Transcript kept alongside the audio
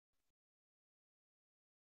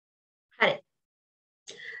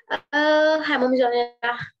හැමෝම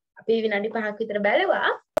ජොනලා අපි විනාඩි 5ක් විතර බැලුවා.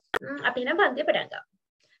 අපි එන පන්තිය පටන් ගමු.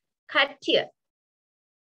 කට්ටිය.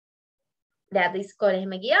 දැන් ඉස්කෝලේ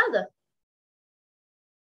එහෙම ගියාද?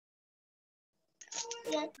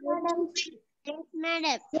 Yes, madam. Yes,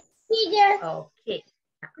 madam. Okay.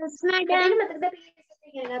 Yes, madam. කඩේට මතකද PSS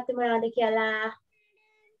ඉගෙන ගත්තේ මොනවද කියලා?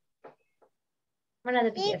 මොනවද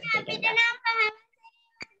PSS ඉගෙන ගත්තේ?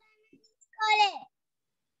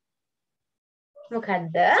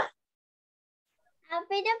 මොකද්ද?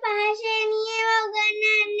 අපිට පහශේනියව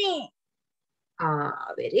උගන්වන්නේ.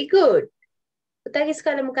 Very good. පුතාගේ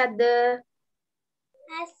ඉස්කෝලේ මොකද්ද?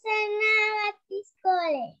 අසන්නවත්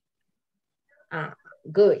ඉස්කෝලේ.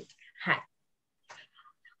 Good. හරි.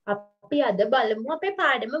 අපි අද බලමු අපේ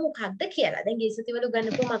පාඩම මොකක්ද කියලා. දැන් ගියසති වල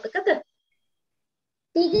උගන්වපුව මතකද?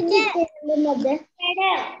 ටික මොකද?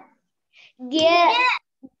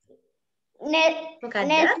 මොකද්ද?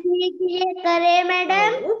 කරේ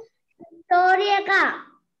මැඩම් ස්ටෝරි එක.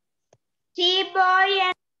 චීබෝයි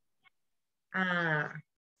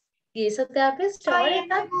ගියසති අපි ස්ටෝරි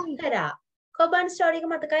එකක් කරා. කොබන් ස්ටෝරි එක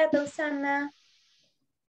මතකයි අත උස්සන්න.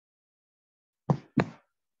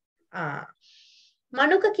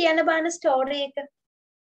 මනුක කියන බාන ස්ටෝරි එක.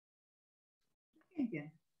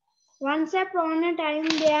 Once upon a time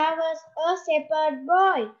there was a shepherd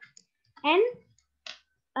boy and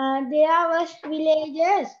there was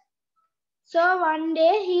villagers. So one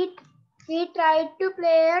day he tried to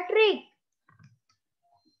play a trick.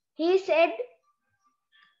 He said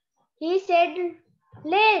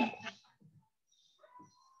lad,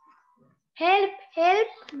 help,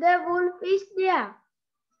 the wolf is there.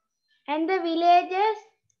 And the villagers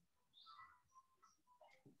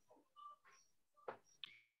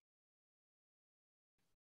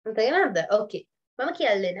තේරෙනවද? Okay. මම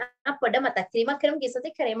කියලා දෙන්න. පොඩ මතක් කිරීමක් කරමු ගියසති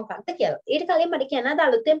කරේ මොකක්ද කියලා. ඊට කලින් මට කියන්න අද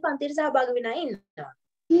අලුතෙන් පන්තියට සහභාගී වෙන අය ඉන්නවා.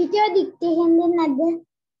 teacher dictation දෙන්නේ නැද්ද?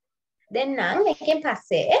 දෙන්නම් එකෙන්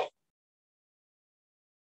පස්සේ.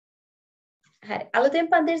 හරි. අලුතෙන්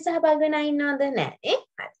පන්තියට සහභාගී වෙන අය ඉන්නවද? නැහැ.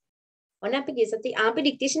 හරි. ඔන්න අපි ගියසති අපි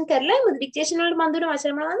ඩික්ටේෂන් කරලා මොකද ඩික්ටේෂන් වලට මන් දුන්න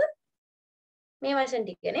වචන මොනවද? මේ වචන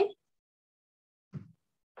ටිකනේ.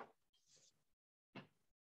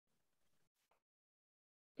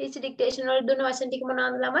 Teacher dictation වල දුන්න වචන ටික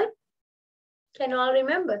මොනවද ළමයි? Can you all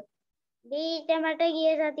remember? ඊට මට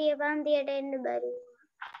ගිය සතියේ පන්තියට එන්න බැරි.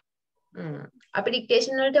 අපි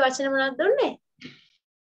dictation වලට වචන මොනවද දුන්නේ?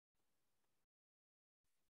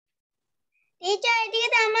 ටීචර් ඒ ටික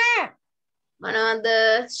තමයි. මොනවද?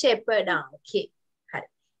 shepherd. Okay. හරි.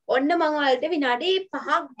 ඔන්න මම ඔයාලට විනාඩි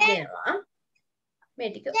 5ක් දෙනවා. මේ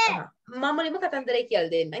ටික මම මුලින්ම කතන්දරේ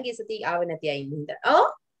කියලා දෙන්න. ගිය සතියේ ආව නැති අය ඉන්න හින්දා. ඔව්.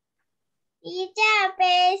 ඊට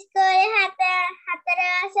අපේ ඉස්කෝලේ හතර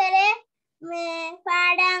වසරේ මේ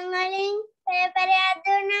පාඩම් වලින් පේපරයක්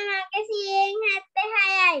දුන්නා මගේ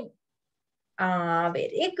 76යි.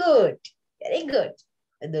 Very good. Very good.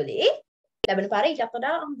 දොලි ලැබෙන පාර ඊටත්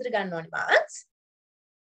වඩා හොඳට ගන්න ඕනේ මාක්ස්.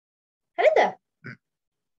 හරිද?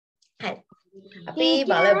 හරි. අපි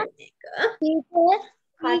බලමු එක.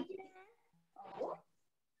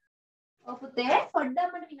 පුතේ පොඩ්ඩක්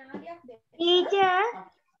මට විනාඩියක් දෙන්න. ටීචර්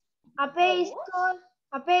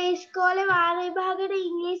අපේ ඉස්කෝලේ වාර විභාගෙට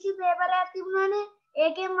ඉංග්‍රීසි පේපරයක් තිබුණානේ.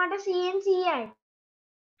 ඒකෙන් මට 100යි.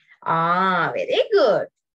 Very good.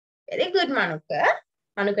 Very good මනුක.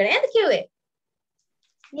 මනුක නේද කිව්වේ?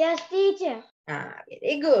 Yes teacher.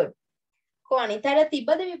 Very good. කො අනිතර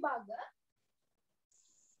තිබ්බද විභාග?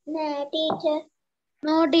 නෑ teacher.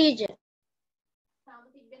 No teacher. තාම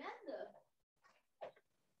තිබ්බේ නැද්ද?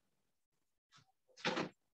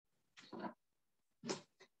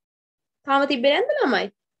 තාම තිබ්බේ නැද්ද ළමයි?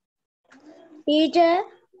 Teacher.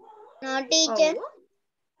 No teacher.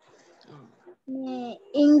 මේ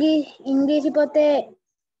ඉංග්‍රීසි පොතේ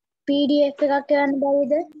PDF එකක් කරන්න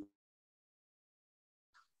බැරිද?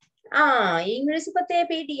 ඉංග්‍රීසි පොතේ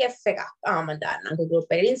PDF එකක්. මම දාන්නම් Google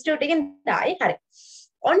Play Institute එකෙන් දායි. හරි.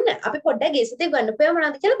 ඔන්න අපි පොඩ්ඩක් ගියසතේ ගන්නපේ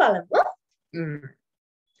මොනවද කියලා බලමු.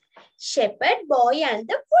 Shepherd boy and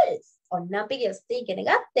the wolf. ඔන්න අපි ගියසතේ ඉගෙන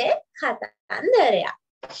ගත්තේ කතන්දරයක්.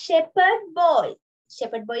 Shepherd boy.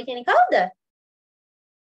 Shepherd boy කියන්නේ කවුද?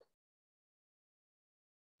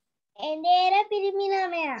 එඬේර පිරිමි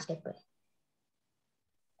ළමයා. Shepherd.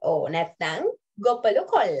 නැත්නම් ගොපළු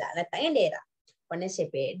කොල්ලා. නැත්නම් එඬේරා. ඔන්න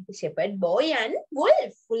shepherd boy and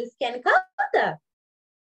wolf. Wolf කියන්නේ කවුද?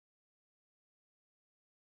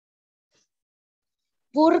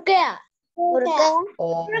 වෘකයා.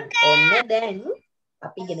 ඔන්න දැන්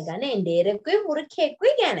අපි ඉගෙන ගන්න එඬේරෙකුයි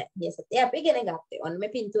වෘකයෙකුයි ගැන. ඊයසතේ අපි ඉගෙන ගත්තේ. ඔන්න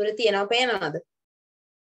මේ පින්තූරේ තියෙනවා පේනවද?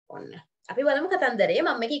 ඔන්න. අපි බලමු කතන්දරේ.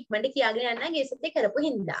 මම මේක ඉක්මනට කියාගෙන යන්න ඊයසතේ කරපු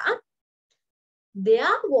හින්දා.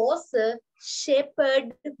 There was a shepherd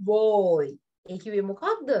boy. ඒ කිව්වේ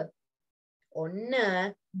මොකක්ද? ඔන්න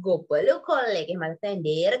ගොපලු කොල්ලෙක්. එහෙම නැත්නම්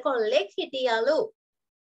ඩේර කොල්ලෙක් හිටියලු.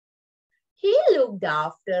 He looked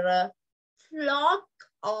after a flock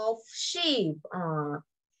of sheep.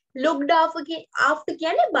 Looked after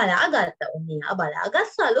කියන්නේ බලාගත්තා. ඔන්න යා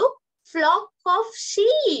බලාගස්සලු flock of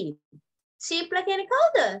sheep. sheep ලා කියන්නේ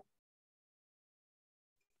කවුද?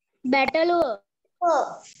 බැටළුව.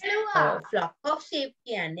 flock of sheep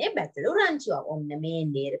කියන්නේ බැටළු රංචුවක්. ඔන්න මේ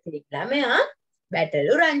ඩේර පිරික්ලාමයා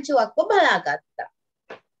බැටළු රංචුවක්ව බලාගත්තා.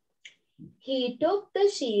 He took the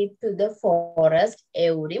sheep to the forest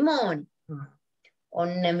every morning.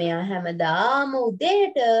 ඔන්න මෙයා හැමදාම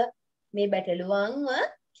උදේට මේ බැටළුවන්ව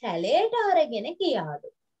කැලේට අරගෙන ගියාලු.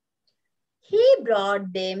 He brought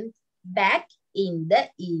them back in the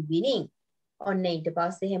evening. ඔන්න ඊට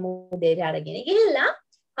පස්සේ හැම උදේට අරගෙන ගිහලා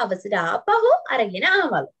හවසට ආපහු අරගෙන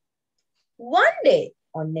ආවලු. One day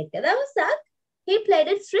ඔන්න එක දවසක් he played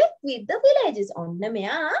a trick with the villagers. ඔන්න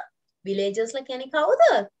මෙයා villagers ලා කියන්නේ කවුද?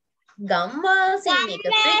 ගම්වාසීන් එක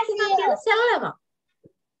trick එකක් කියන සෙල්ලමක්.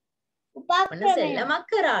 ඔන්න සෙල්ලමක්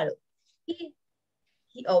කරාලු.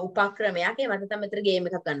 උපක්‍රමයක්. එහෙම නැත්නම් මෙතන ගේම්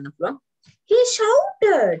එකක් ගන්න පුළුවන්. He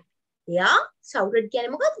shouted. එයා shouted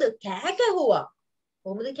කියන්නේ මොකක්ද? කෑ ගැහුවා.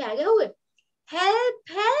 කොහොමද කෑ ගැහුවේ? Help,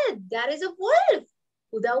 help, there is a wolf.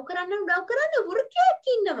 උදව් කරන්න වෘකයෙක්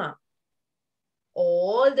ඉන්නවා.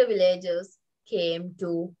 All the villagers came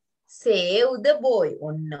to save the boy.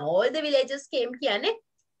 all the villagers came කියන්නේ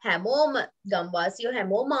හැමෝම ගම්වාසියෝ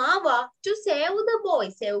හැමෝම ආවා to save the boy.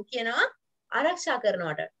 save කියනවා ආරක්ෂා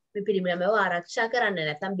කරනවට. මේ පිරිමි ළමයව ආරක්ෂා කරන්න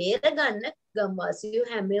නැත්නම් බේර ගන්න ගම්වාසියෝ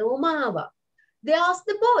හැමෝම ආවා. They asked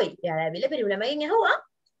the boy. එයාලා ඇවිල්ලා පිරිමි ළමයෙන් ඇහුවා,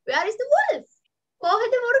 where is the wolf?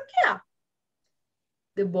 කොහෙද වෘකයා?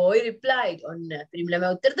 The boy replied. ඔන්න පිරිමි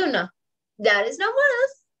ළමයා උත්තර දුන්නා. There is no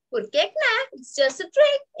wolf. වෘකෙක් නෑ. It's just a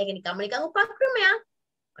trick. ඒක නිකන් උපක්‍රමයක්.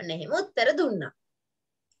 ඔන්න එහෙම උත්තර දුන්නා.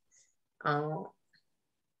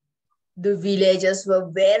 The villagers were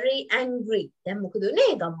very angry. දැන් මොකද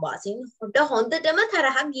උනේ? ගම්වාසීන් හොඳටම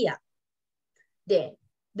තරහ ගියා. Then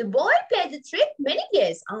the boy played the trick many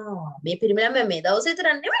years. මේ පිරිමි ළමයා මේ දවස් විතර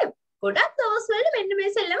නෙමෙයි. ගොඩක් දවස් වල මෙන්න මේ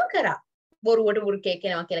සෙල්ලම කරා. බොරුවට වෘකෙක්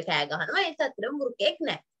එනවා කියලා කෑ ගහනවා. ඒත් අතරම වෘකෙක්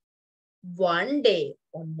නැහැ. One day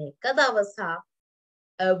ඔන්න එක දවසක්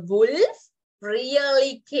a wolf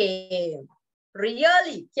really came.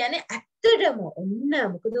 Really කියන්නේ ඇත්තටම ඔන්න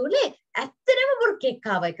මොකද උනේ? ඇත්තටම වෘකෙක්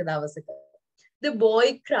ආවා එක දවසක. The boy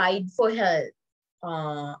cried for help.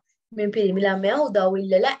 මේ පිරිමි ළමයා උදව්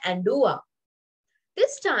ඉල්ලලා ඇඬුවා.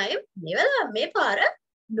 This time මේ පාර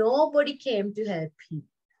nobody came to help him.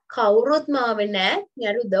 කවුරුත් මාවේ නැහැ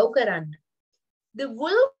යාට උදව් කරන්න. The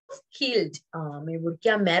wolf killed. මේ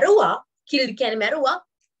වෘකයා මැරුවා. Killed කියන්නේ මැරුවා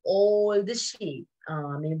all the sheep.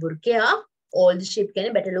 මේ වෘකයා all the sheep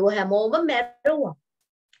කියන්නේ බැටළුව හැමෝම මැරුවා.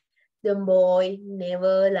 The boy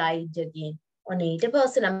never lied again. ඔන්න ඊට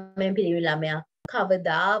පස්සේ නම් මේ පිරිමි ළමයා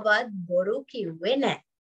කවදාවත් බොරු කිව්වේ නැහැ.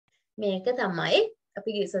 මේක තමයි අපි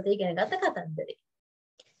ගිය සතියේ ඉගෙන ගත්ත කතන්දරේ.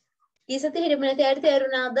 ගිය සතියේ හිටපු නැති අයට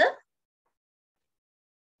තේරුණාද?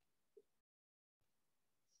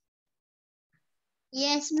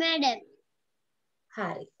 Yes madam.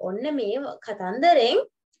 හරි. ඔන්න මේ කතන්දරෙන්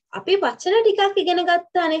අපි වචන ටිකක් ඉගෙන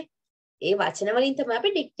ගත්තානේ. ඒ වචන වලින් තමයි අපි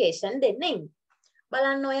ඩික්ටේෂන් දෙන්න ඉන්නේ.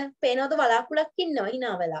 බලන්න ඔය පේනවද වලාකුලක් ඉන්නවා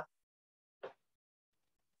hina වෙලා.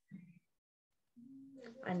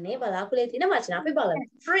 අන්නේ වලාකුලේ තියෙන වචන අපි බලමු.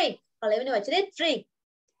 Trick. පළවෙනි වචනේ trick.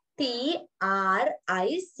 T R I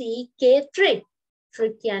C K trick.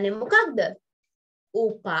 Trick කියන්නේ මොකක්ද?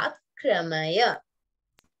 උපක්‍රමය.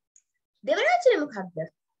 දෙවන වචනේ මොකක්ද?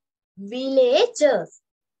 Villagers.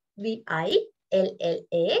 VILLAGERS.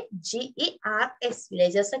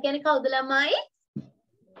 Villagers කියන්නේ කවුද ළමයි?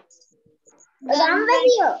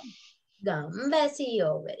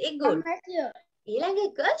 ගම්වැසියෝ. Very good. ඊළඟ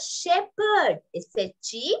එක shepherd.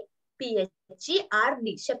 SHEPHERD.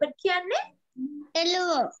 shepherd කියන්නේ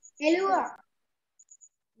එළුව.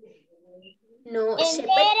 No,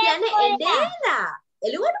 shepherd කියන්නේ එඬේලා.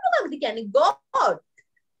 එළුවට මොකක්ද කියන්නේ? goat.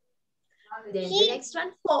 Then the next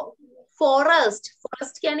one forest.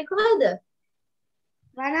 Forest කියන්නේ කොහොමද?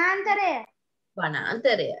 වනාන්තරය.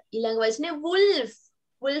 ඊළඟ වචනේ wolf.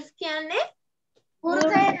 wolf කියන්නේ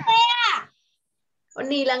වෘකයා.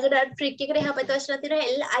 ඔන්න ඊළඟට ට්‍රික් එකට එහා පැත්තේ වචන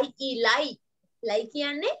තියෙනවා LIE lie. lie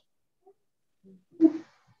කියන්නේ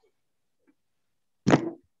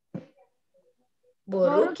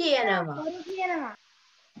බොරු කියනවා.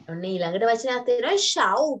 ඔන්න ඊළඟට වචනයක් තියෙනවා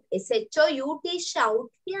shout. SHOUT. shout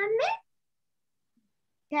කියන්නේ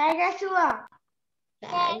කෑ ගැසුවා.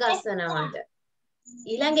 කෑ ගසනවට.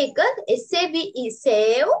 ඊළඟ එක SAVE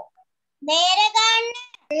save. බේර ගන්න.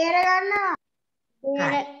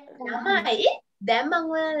 හරි. ළමයි දැන්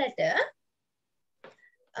මම ඔයාලට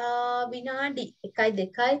විනාඩි 1 2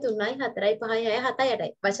 3 4 5 6 7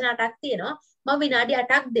 8යි වචන 8ක් තියෙනවා. මම විනාඩි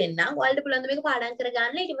 8ක් දෙන්නම්. ඔයාලට පුළුවන් ද මේක පාඩම්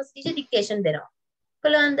කරගන්න ඊට පස්සේ ටීචර් ඩික්ටේෂන් දෙනවා.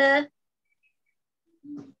 පුළුවන්ද?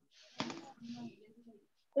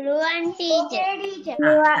 පුළුවන් ටීචර්.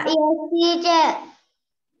 Yes, teacher.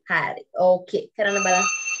 හරි. ඕකේ. කරන්න බලන්න.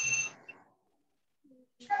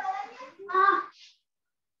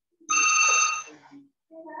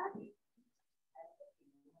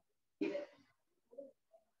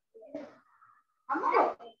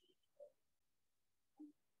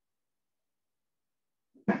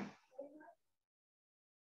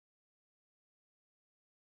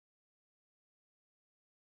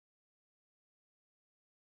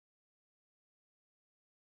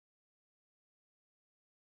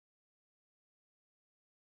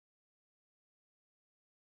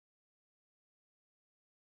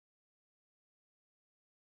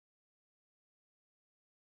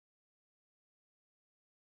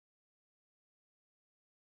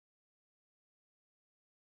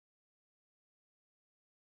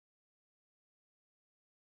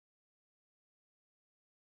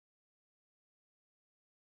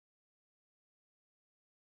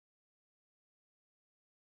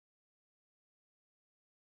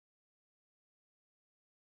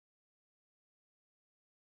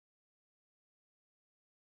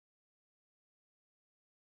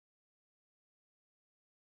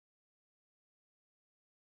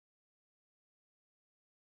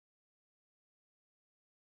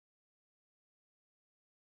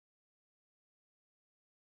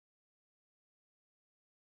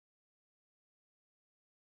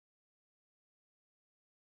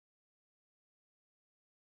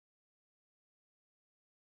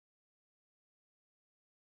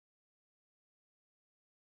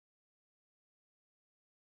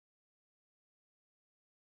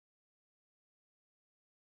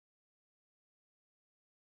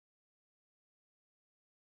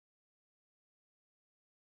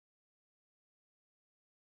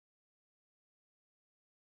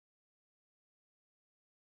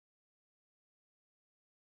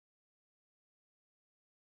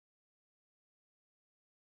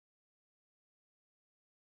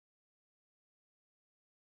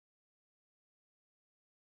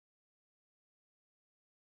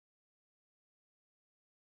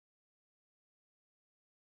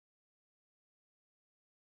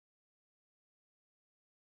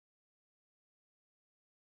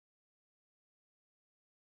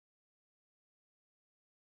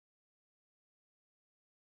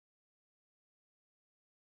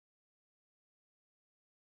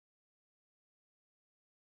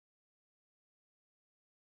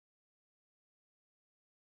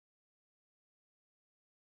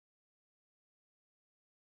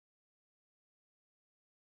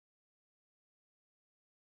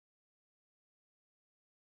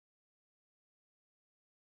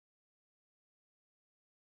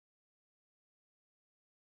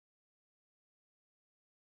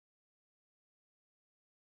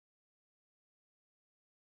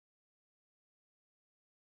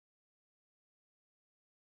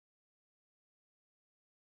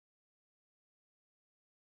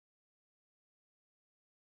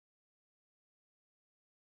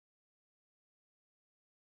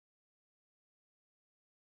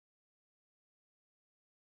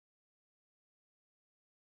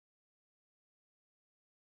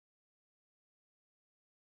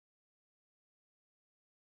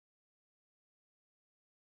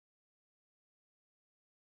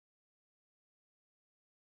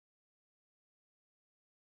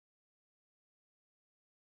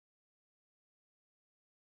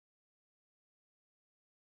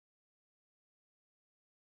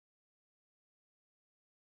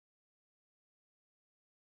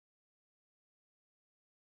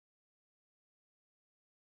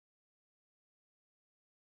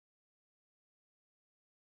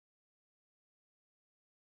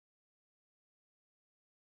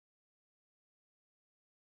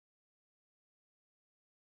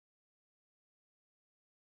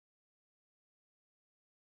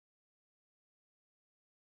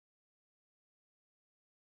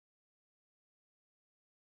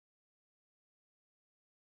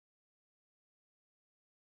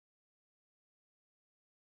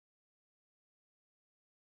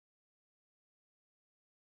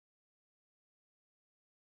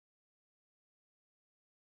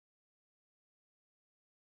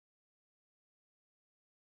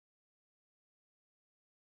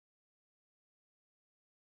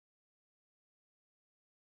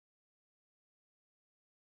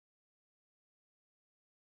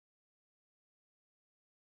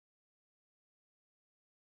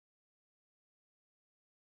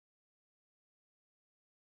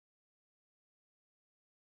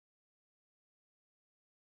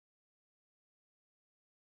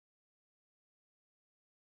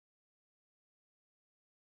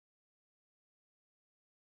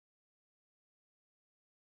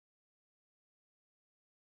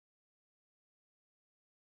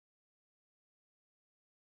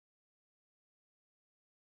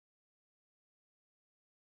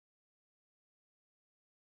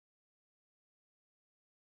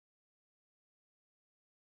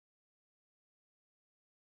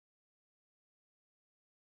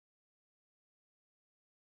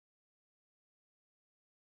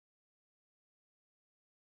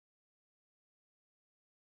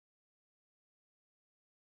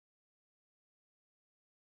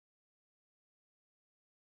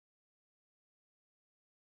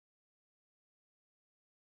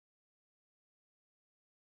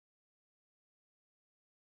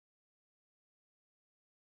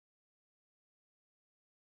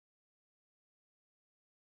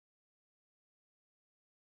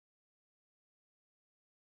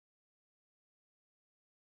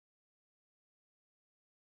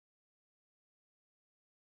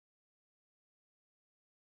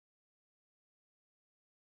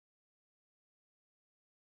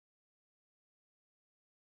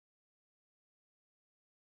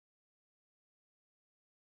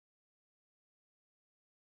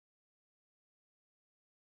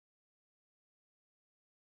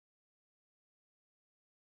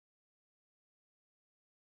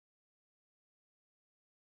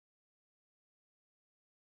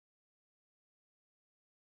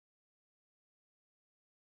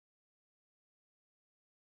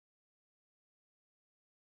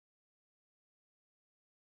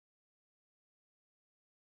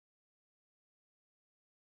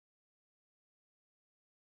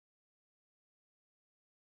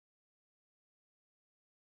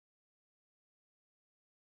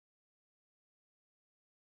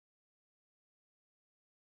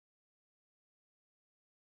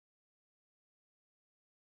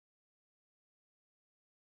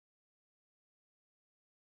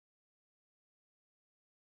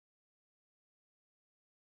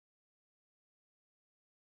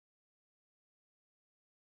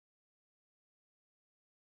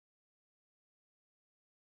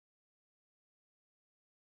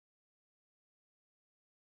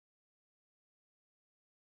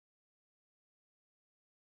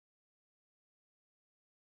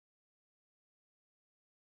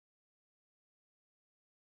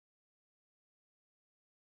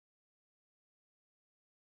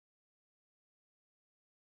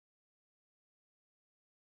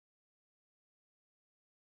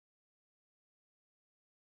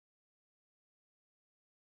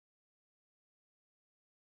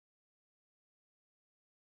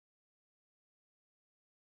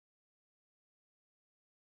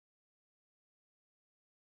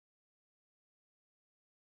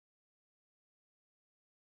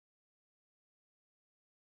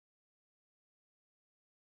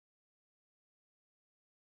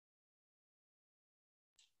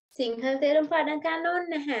 සිංහල තේරුම් පාඩම් කරන්න ඕනේ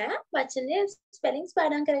නැහැ. වචනේ ස්පෙලිංස්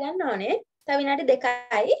පාඩම් කරගන්න ඕනේ. තව විනාඩි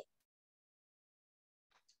 2යි.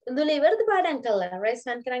 දුල ඉවරද පාඩම් කළා? රයිස්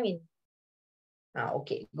රන් කරන් ඉන්න.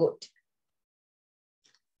 ඕකේ good.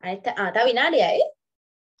 අනිත් තව විනාඩියයි.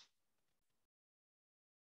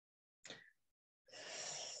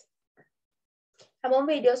 හැමෝම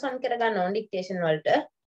වීඩියෝස් ඔන් කරගන්න ඕනේ ඩික්ටේෂන් වලට.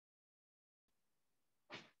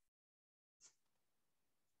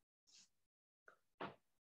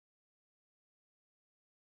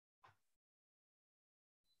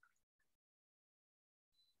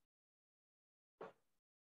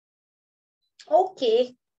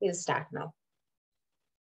 Okay, we'll start now.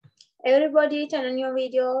 Everybody turn on your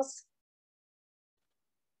videos.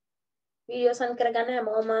 Videos on කරගන්න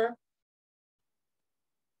හැමෝම.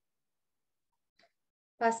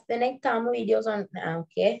 5 දෙනෙක් තාම videos on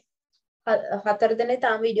okay. 4 දෙනෙක්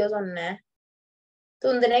තාම videos on නැහැ.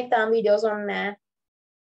 3 දෙනෙක් තාම videos on නැහැ.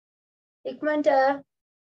 ඉක්මනට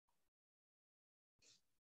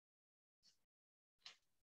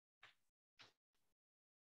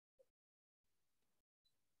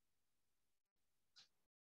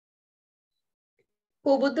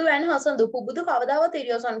පුබුදු and හසඳු පුබුදු කවදාවත්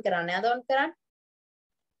videos on කරන්නේ. අද on කරන්න.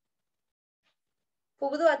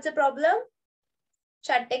 පුබුදු what's the problem?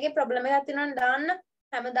 chat එකේ problem එකක් තියෙනවා නම් දාන්න.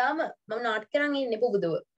 හැමදාම මම note කරන් ඉන්නේ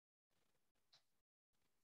පුබුදුව.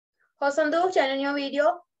 හසඳු channel your video.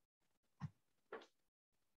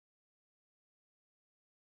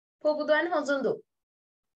 Pubudu and හසඳු.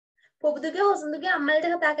 පුබුදුගේ හසඳුගේ අම්මලට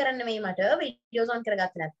කතා කරන්න මේ මට videos on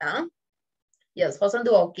කරගත්තේ නැත්තම්. Yes,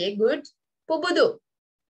 හසඳු okay good. Pubudu.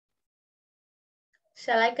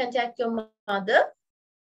 Shall I contact your mother?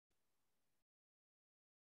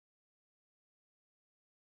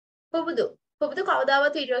 පුබුදු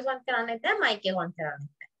කවදාවත් videos on කරන්නේ නැහැ mic එක on කරන්නේ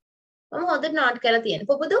නැහැ. මම හොඳට note කරලා තියෙනවා.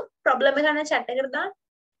 පුබුදු problem එක ගන්න chat එකට දාන්න.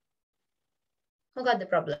 මොකද්ද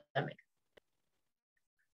problem එක?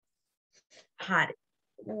 හරි.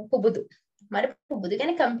 පුබුදු. මට පුබුදු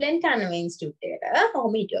ගැන complaint කරන්න මේ institute එකට.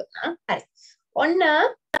 කොහොම හිටියොත් නම්. හරි. ඔන්න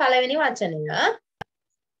පළවෙනි වචනය.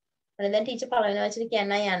 අනේ දැන් teacher පළවෙනි වචනේ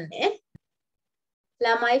කියන්නයි යන්නේ.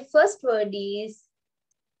 ළමයි first word is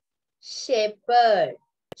shepherd.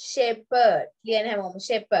 Shepherd. ලියන්න හැමෝම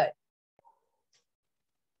shepherd.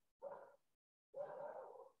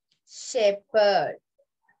 Shepherd.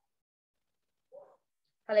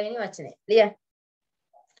 පළවෙනි වචනේ. ලියන්න.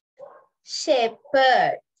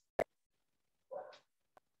 Shepherd.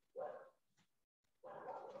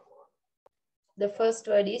 The first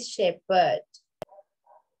word is shepherd.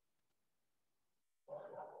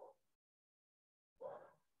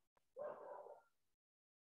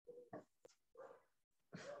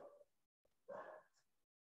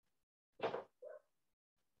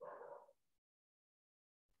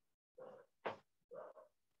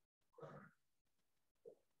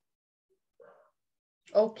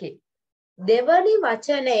 Okay. දෙවනි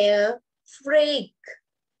වචනය freak.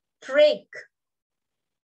 Freak.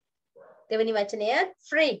 දෙවනි වචනය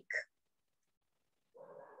freak.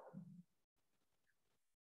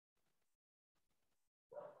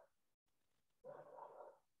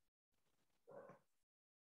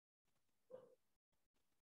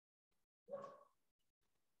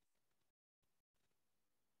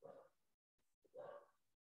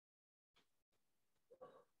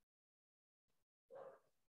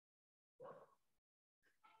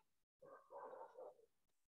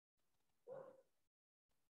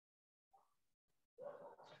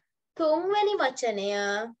 තුන්වෙනි වචනය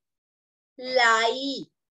lie.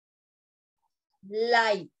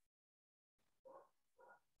 Lie.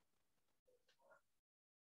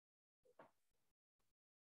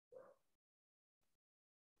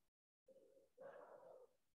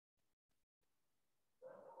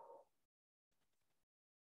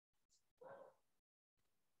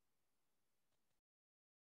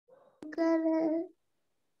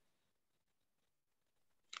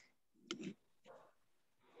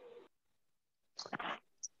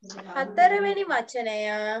 හතරවෙනි වචනය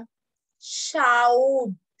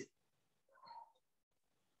shout.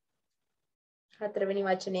 හතරවෙනි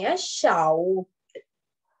වචනය shout.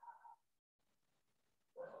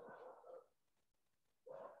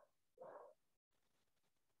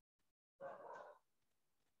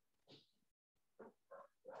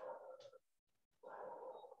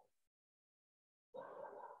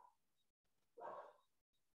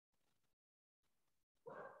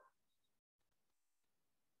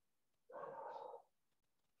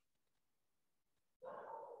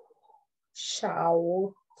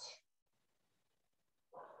 Shout.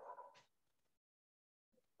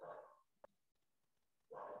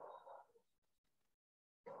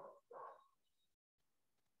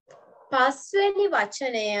 පස්වෙනි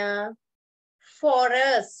වචනය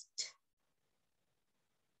forest.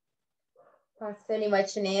 පස්වෙනි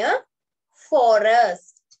වචනය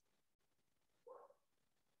forest.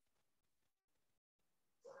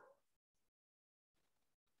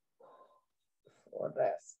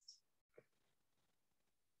 Forest.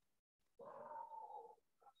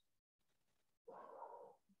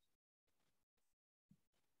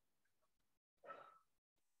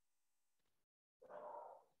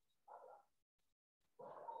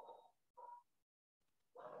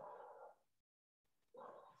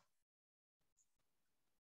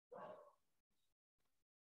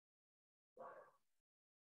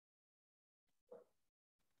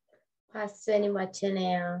 පස්වෙනි වචනය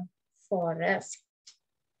forest.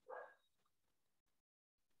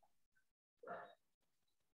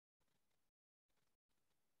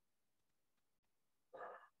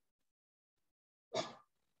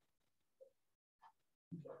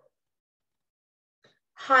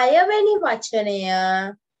 හයවෙනි වචනය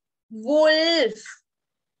wolf.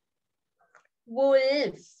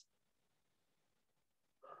 Wolf.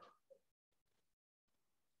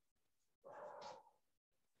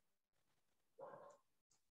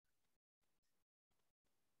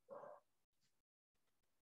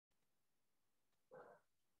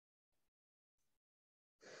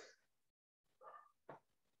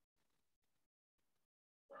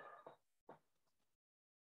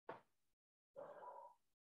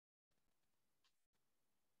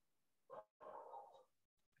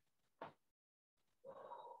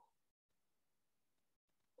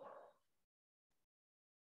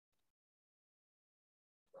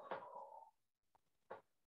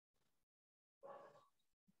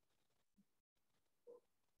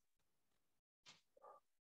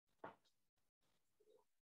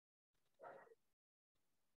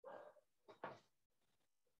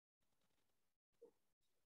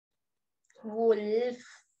 Wolf.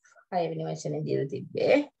 හයවෙනි වචනේ දීලා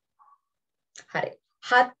තිබ්බේ. හරි.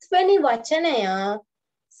 හත්වෙනි වචනය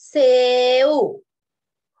සේව්.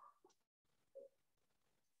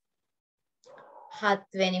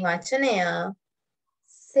 හත්වෙනි වචනය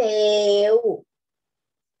සේව්.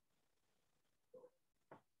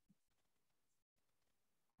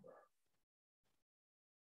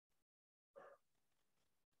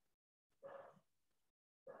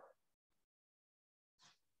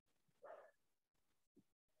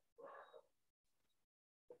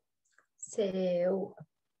 සේව්.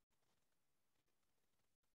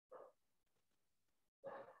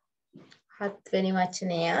 හත්වෙනි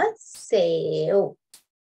වචනය සේව්.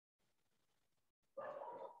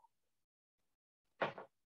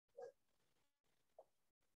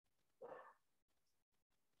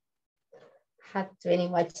 හත්වෙනි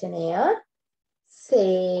වචනය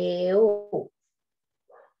සේව්.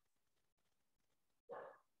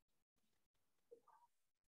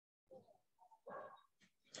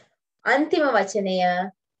 अंतिम वचनय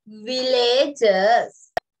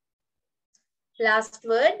villages. Last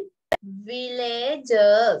word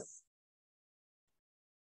villages.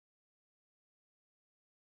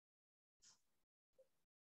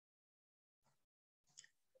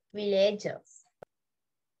 Villages.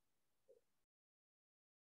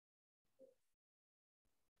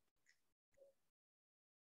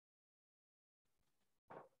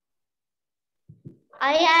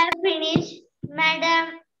 I have finished,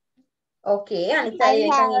 madam. Okay, Anita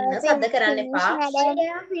එනකන් ඉන්න සද්ද කරන්න එපා. I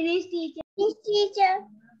have finished, teacher. Yes, teacher.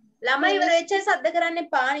 ළමයි ඉවර වෙච්ච සද්ද කරන්න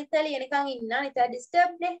එපා. Anita එනකන් ඉන්න. Anita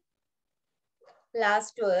disturb නේ.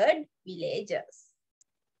 Last word villages.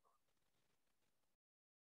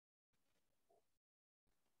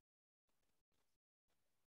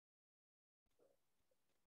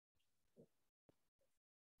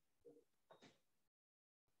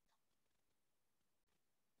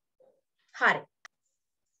 හරි.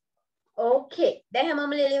 Okay. දැන්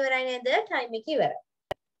හැමෝම ලියලා ඉවරයි නේද? ටයිම් එක ඉවරයි.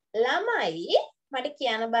 ළමයි මට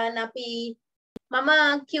කියන්න බලන්න අපි මම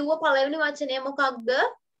කිව්ව පළවෙනි වචනය මොකක්ද?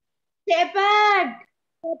 Shepherd.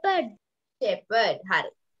 Shepherd. shepherd.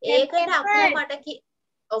 හරි. ඒකට අකුරු මට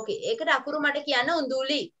okay. ඒකට අකුරු මට කියන්න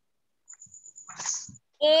උඳුලි.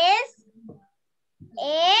 S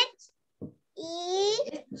H E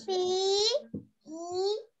P E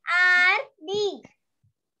R D.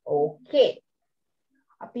 Okay.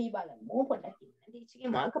 අපි බලමු පොඩ්ඩක් ඉන්න. ටීචර්ගේ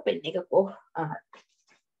මාක පෙන් එක කො.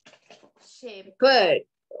 shepherd.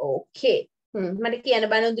 Okay. මට කියන්න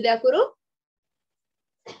බලන්න උඳුලි අකුරු.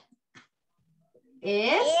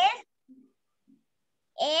 S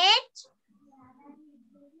H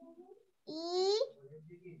E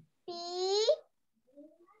P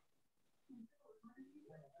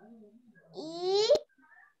E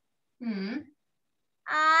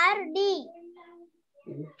RD.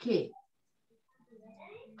 Okay.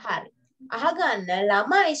 හරි. අහගන්න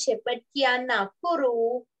ළමයි shepherd කියන්න අකුරු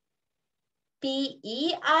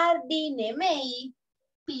PERD නෙමෙයි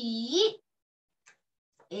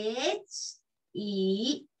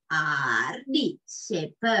PHERD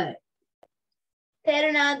shepherd.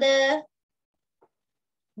 තේරුණාද?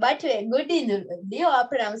 But good in the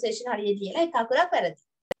pronunciation හරියට ලියලා එක අකුරක් වැරදි.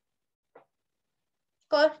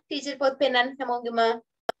 කො ටීචර් පොත් පෙන්නන්න හැමෝගෙම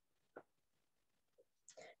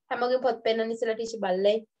පොත් පෙන්නන්න ඉස්සලා ටීචර්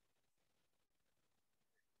බල්ලේ.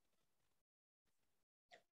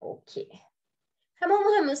 Okay.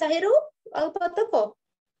 හැමෝම සහිරු අල්පතකෝ.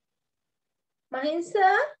 Mahinsa,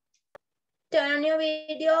 turn on your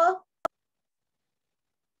video.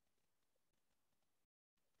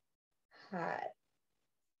 Hi.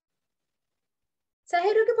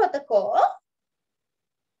 Sahiru ke potako.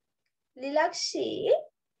 Lilakshi.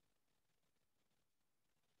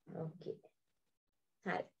 Okay.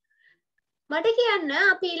 Hi. මට කියන්න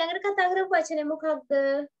අපි ඊළඟට කතා කරපු වචනේ මොකක්ද?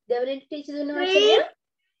 දෙවනිට ටීචර් දුන්න වචනය?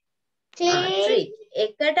 trick.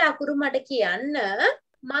 එකට අකුරු මට කියන්න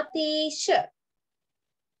මතීෂ.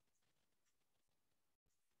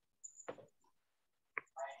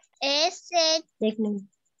 Trick.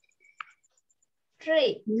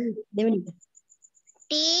 TRIC.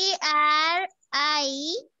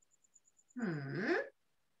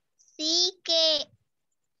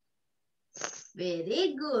 Very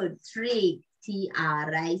good. Trick.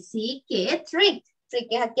 TRICK. Trick. Trick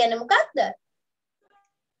එකක් කියන්නේ මොකක්ද?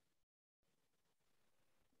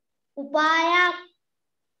 උපායක්.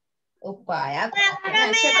 උපායක්.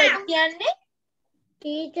 shepherd කියන්නේ?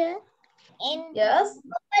 Teacher. Yes.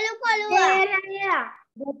 Bopolu kolluwa.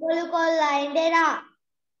 Bopolu kolla indera.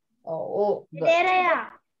 Oh, good. Indera.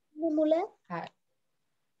 Mula. Hi.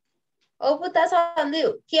 ඔව් පුතා සඳු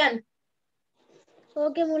කියන්න.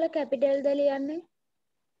 ඕකේ මුල කැපිටල් ද ලියන්නේ?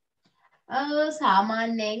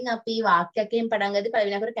 සාමාන්‍යයෙන් අපි වාක්‍යයකින් පටන් ගද්දී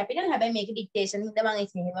පළවෙනි අකුර කැපිටල්. හැබැයි මේක ඩික්ටේෂන් හින්දා මම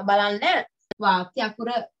එහෙම බලන්නේ වාක්‍ය අකුර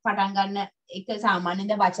පටන් ගන්න එක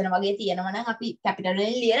සාමාන්‍යයෙන් වචන වගේ තියෙනවා නම් අපි කැපිටල්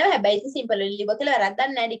වලින් ලියනවා. හැබැයි ඉතින් සිම්පල් වලින් ලියුවා කියලා වැරද්දක්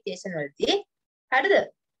නැහැ ඩික්ටේෂන් වලදී. හරිද?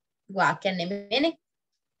 වාක්‍යයක් නෙමෙයිනේ.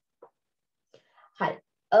 හරි.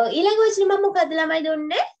 ඊළඟ වචනේ මම මොකද්ද ළමයි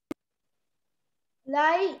දුන්නේ?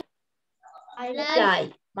 ලයි. ලයි.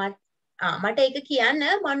 මට ඒක කියන්න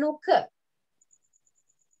මනුක.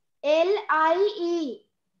 LIE.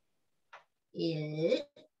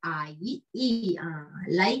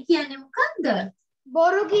 ලයි කියන්නේ මොකක්ද?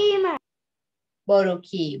 බොරු කීම. බොරු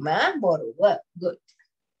කීම, බොරුව. good.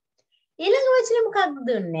 ඊළඟ වචනේ මොකක්ද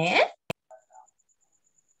දුන්නේ?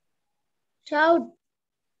 shout.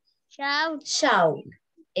 shout.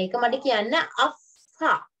 ඒක මට කියන්න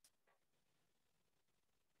අෆ්හා.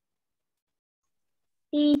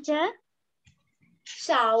 Teacher.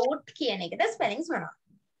 shout කියන එකට ස්පෙලිංග්ස් මොනවද?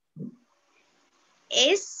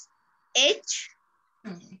 SHOUT.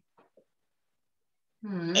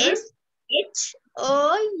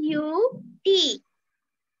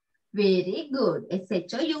 very good.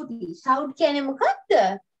 SHOUT. shout කියන්නේ මොකක්ද?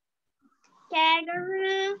 කෑ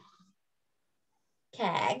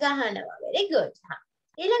ගහනවා. very good.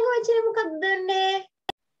 ඊළඟ වචනේ මොකක්ද දුන්නේ?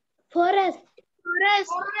 forest.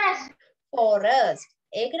 forest.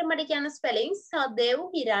 ඒකට මට කියන්න ස්පෙලිංග්ස් සදේව්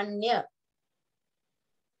හිරණ්‍ය.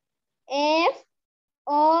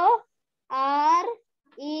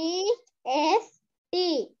 FOREST.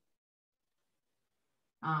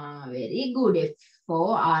 very good.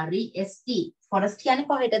 FOREST. forest කියන්නේ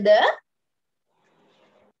කොහෙටද?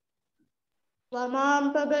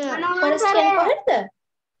 වනාන්තරය. forest කියන්නේ කොහෙටද?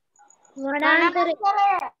 වනාන්තරය.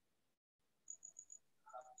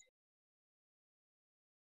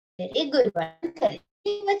 very good.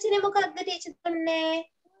 වචනේ මොකක්ද ටීචර් දුන්නේ?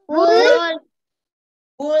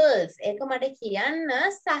 wolves. ඒක මට කියන්න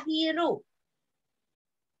සහිරු.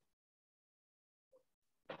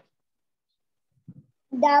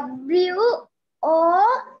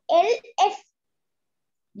 WOLF.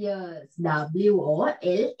 yes.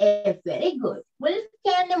 WOLF. very good. wolf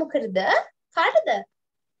කියන්නේ මොකද? කාටද?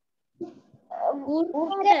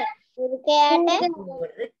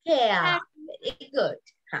 උර්කයා. very good.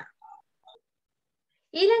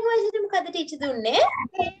 ඊළඟ වචනේ මොකද්ද ටීචර් දුන්නේ?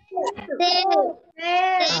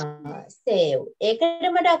 save. ඒකට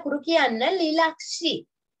මට අකුරු කියන්න ලිලක්ෂි.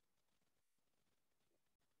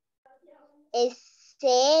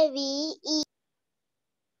 SAVE.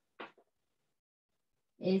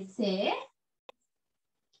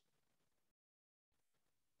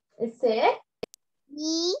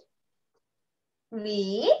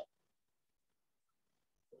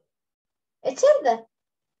 එච්චරද?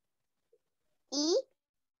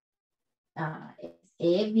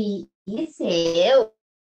 A-V-E, save.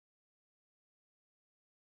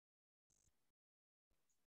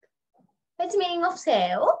 What's the meaning of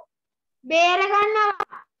save? බේර ගන්නවා.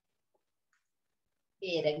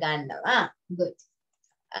 බේර ගන්නවා. Good.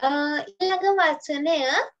 ඊළඟ වචනය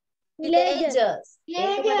villagers.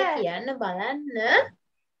 ඒක මට කියන්න බලන්න.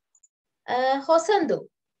 හොසඳු.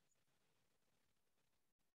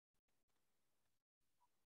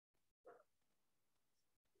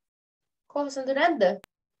 හොසඳු නැද්ද?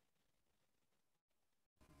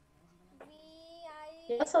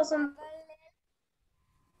 Yes, හොසඳු.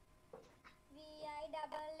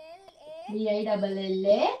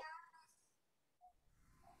 V-I-double-L-A.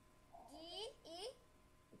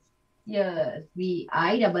 Yes,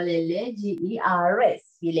 V-I-double-L-A-G-E-R-S.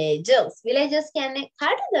 Villagers. Villagers කියන්නේ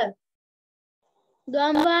කාටද?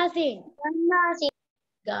 ගම්වාසීන්.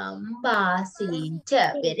 ගම්වාසීන්ට.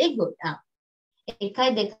 Very good. 1 2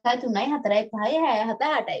 3 4 5 6 7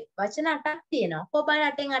 8යි. වචන 8ක් තියෙනවා. කොහොමද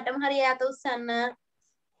 8න් 8ම හරිය යට උස්සන්න?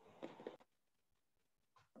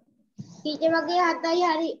 ටීචර් මගේ 7යි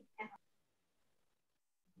හරි.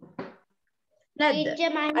 නැද්ද?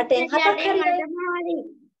 ටීචර් 8න් 7ක් හරියයි. හරි.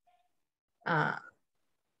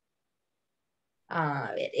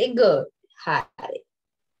 very good. හරි.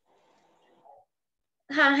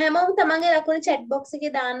 හැමෝම තමන්ගේ ලකුණු chat box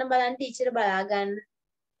එකේ දාන්න බලන්න ටීචර් බලා ගන්න.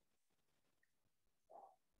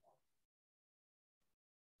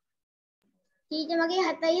 ටීචර් මගේ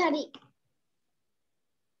 7යි හරි.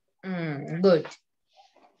 good.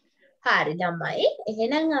 හරි ළමයි.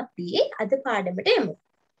 එහෙනම් අපි අද පාඩමට යමු.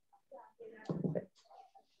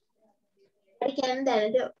 හරි කියන්නේ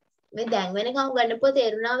දැනට මේ දැන් වෙනකම් ගන්නපුව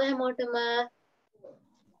තේරුණාද හැමෝටම?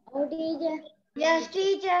 ඔව් ටීචර්. yes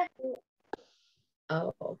teacher.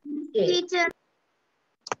 ටීචර්.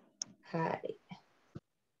 හරි.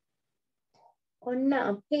 ඔන්න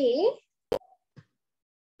අපි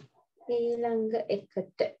ඊළඟ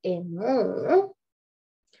එකට එමු.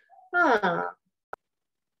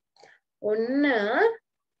 ඔන්න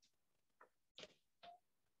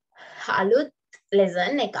අලුත්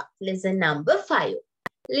lesson එක. lesson number 5.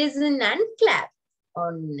 listen and clap.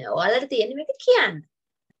 ඔන්න ඔයාලට තියෙන මේක කියන්න.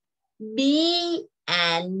 bee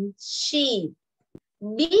and sheep.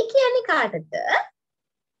 bee කියන්නේ කාටද?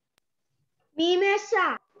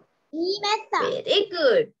 මීමැස්සා. මීමැස්සා. very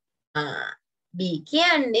good. bee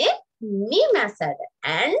කියන්නේ මීමැස්සට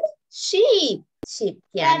and sheep. sheep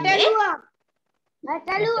කියන්නේ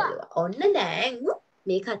බැටළුවා. ඔන්න දැන්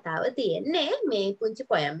මේ කතාව තියෙන්නේ මේ පුංචි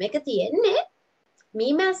poem එක තියෙන්නේ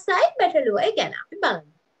මීමැස්සයි බැටළුවයි ගැන. අපි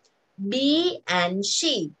බලමු. bee and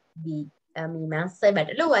sheep. bee මීමැස්සයි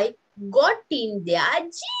බැටළුවයි got in their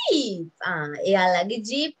jeep. එයාලගේ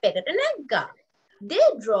jeep එකට නැග්ගා. they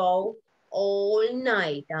drove all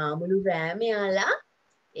night. මුළු රෑම එයාලා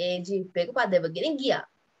ඒ jeep එක පදවගෙන ගියා.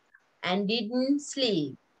 and didn't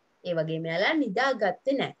sleep. ඒ වගේම එයාලා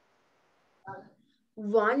නිදාගත්තේ නැහැ.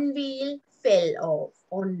 one wheel fell off.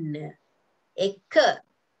 ඔන්න එක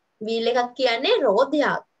wheel එකක් කියන්නේ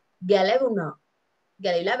රෝදයක් ගැලවුණා.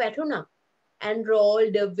 ගැලවිලා වැටුණා. and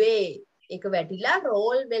rolled away. ඒක වැටිලා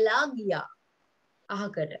roll වෙලා ගියා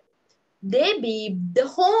අහකට. they beeped the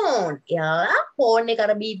horn. එයාලා horn එක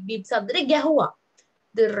අර beep beep શબ્දෙට ගැහුවා.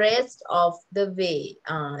 the rest of the way.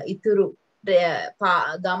 ඉතුරු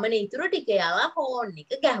ගමනේ ඉතුරු ටික එයාලා horn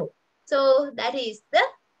එක ගැහුවා. so that is the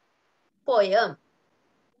poem.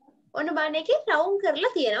 ඔන්න බලන්න එකේ රවුම්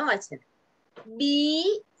කරලා තියෙනවා වචන. bee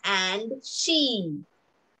and sheep.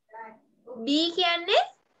 bee කියන්නේ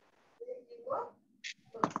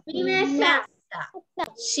මීමැස්සා.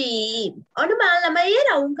 sheep. ඔන්න බලන්න ළමයි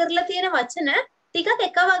රවුම් කරලා තියෙන වචන ටිකක්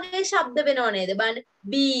එක වගේ ශබ්ද වෙනව නේද? බලන්න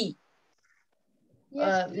bee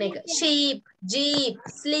මේක sheep, jeep,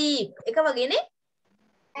 sleep එක වගේනේ.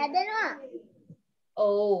 ඇදෙනවා.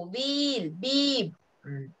 wheel, beep.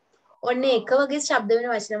 ඔන්න එක වගේ ශබ්ද වෙන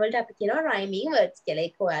වචන වලට අපි කියනවා rhyming words කියලා.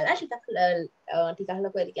 ඒක ඔයාලා ටිකක්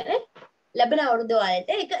ලොකු වෙලි කියන්නේ ලැබෙන අවුරුදු වලට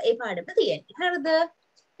ඒක ඒ පාඩම තියෙන්නේ. හරිද?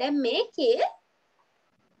 දැන් මේකේ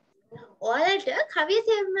ඔයාලට කවිය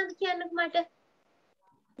තේරුණාද කියන්නකෝ මට?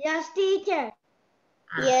 yes teacher.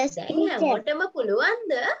 දැන් හැමෝටම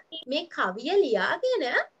පුළුවන්ද මේ කවිය ලියාගෙන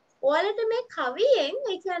ඔයාලට මේ කවියෙන්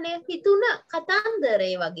ඒ කියන්නේ හිතුණ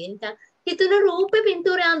කතන්දරේ වගේ නිකන් හිතුණ රූපේ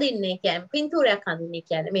පින්තූරය අඳින්නේ කියන්නේ පින්තූරයක් අඳින්නේ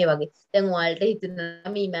කියන්නේ මේ වගේ. දැන් ඔයාලට හිතුණ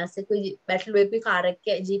මීමැස්සෙක් බැටළුවෙක් කාර් එක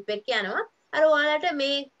ජීප් එක යනවා. අර ඔයාලට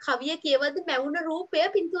මේ කවිය කියවද්දි මැවුන රූපය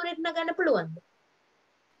පින්තූරෙට නගන්න පුළුවන්ද?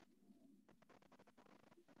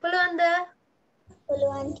 පුළුවන්ද?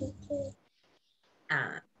 පුළුවන් teacher.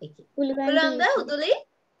 ඒකේ. පුළුවන්ද උදුලි?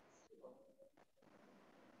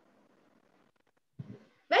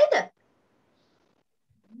 වෙයිද?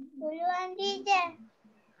 පුළුවන් teacher.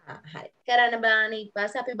 හරි. කරන්න බලන්න ඊට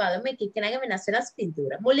පස්සේ අපි බලමු එක එක්කෙනාගේ වෙනස් වෙනස්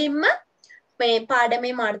පින්තූර. මුලින්ම මේ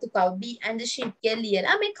පාඩමේ මාතෘකාව B and the sheep කියලා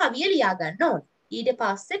ලියලා මේ කවිය ලියා ගන්න ඕනේ. ඊට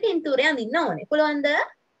පස්සේ පින්තූරය අඳින්න ඕනේ. පුළුවන්ද?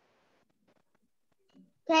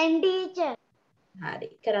 Can teacher. හරි.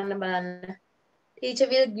 කරන්න බලන්න. Teacher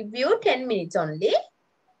will give you 10 minutes only.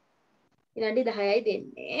 විනාඩි 10යි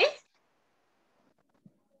දෙන්නේ.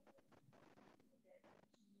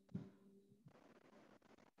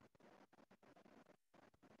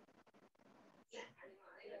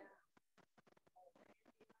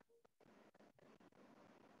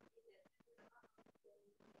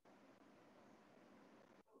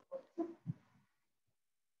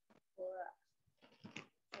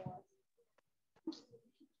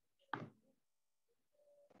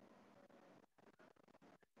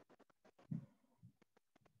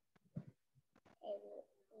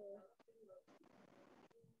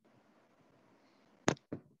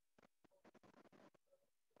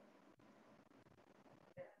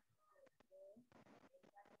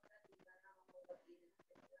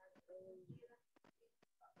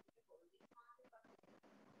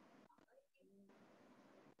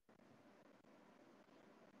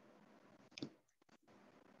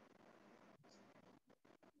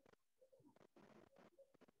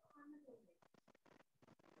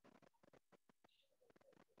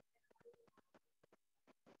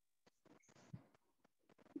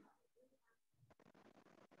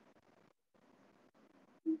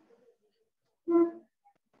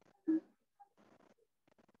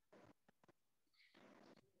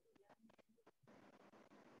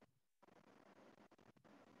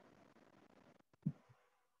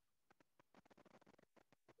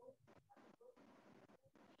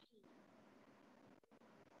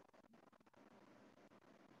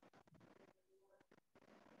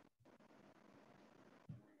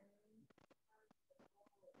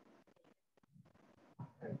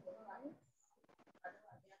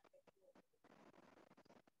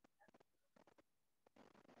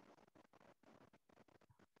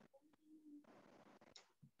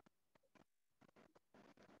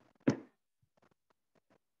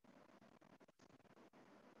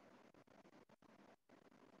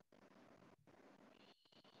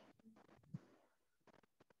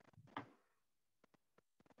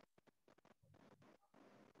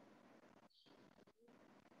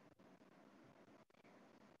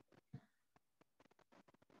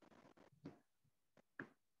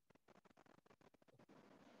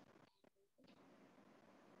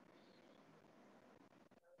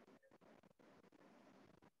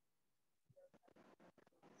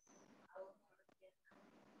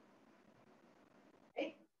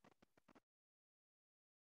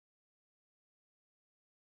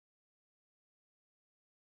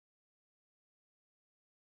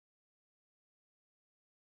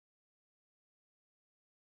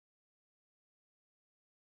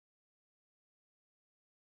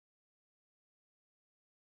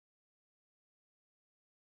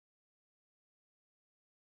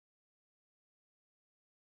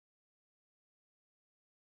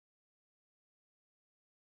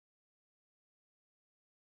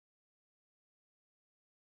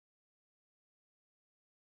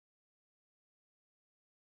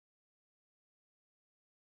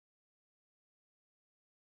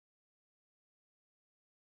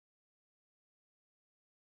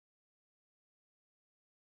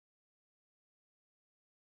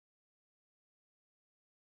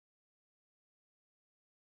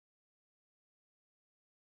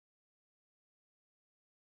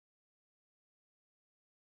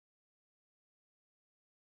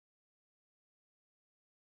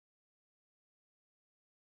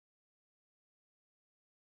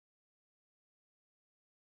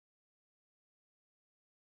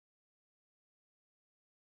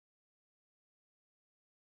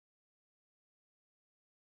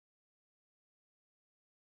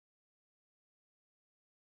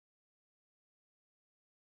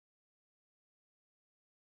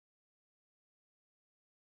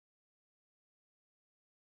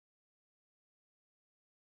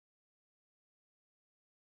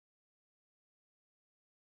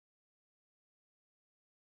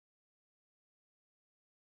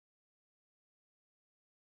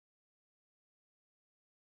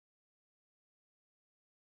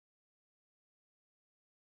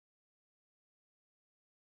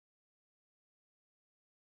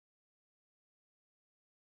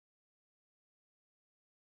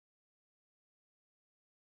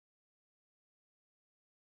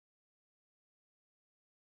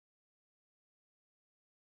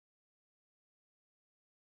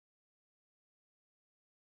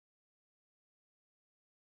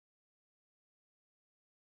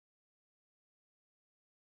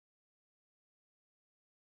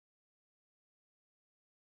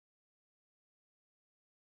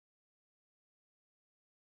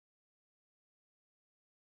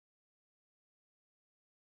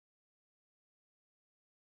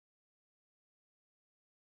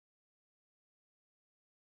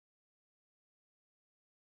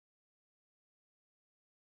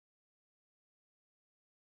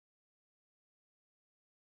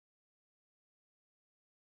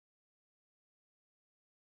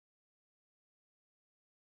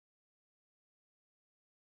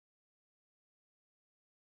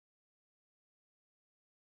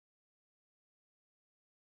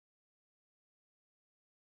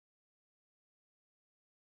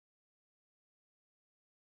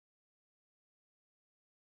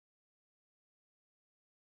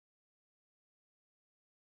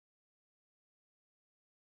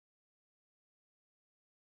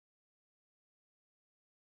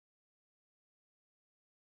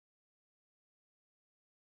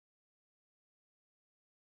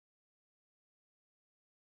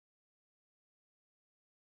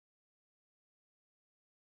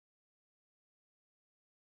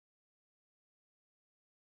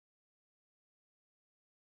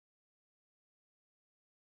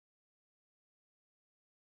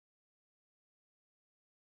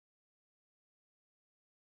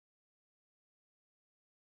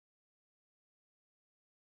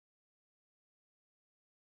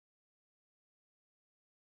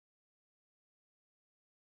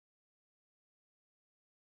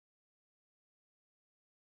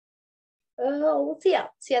 ඔව් 100ක්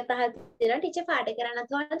තියෙනවා ටීචර් පාඩ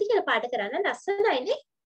කරන්නත් ඕනද කියලා පාඩ කරන්න ලස්සනයිනේ.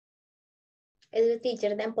 ඒ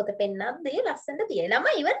ටීචර් දැන් පොත පෙන්නත් දෙය ලස්සනට තියෙන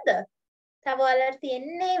ළමයි ඉවරද? තව ඔයාලට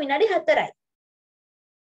තියෙන්නේ විනාඩි 4යි.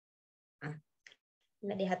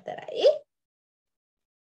 විනාඩි 4යි.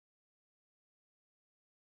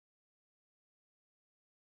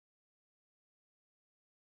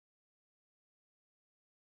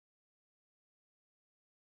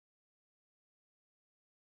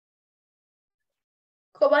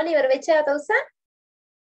 කොබන් ඉවර වෙච්ච තවුසා?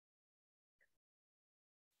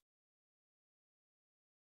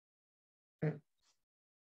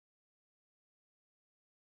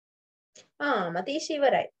 මතීෂ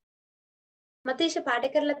ඉවරයි. මතීෂ පාඩ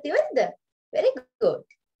කරලා ඉවරද? very good.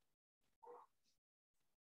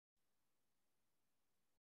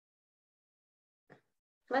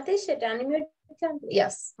 මතීෂට අනිමේට් කරන්න.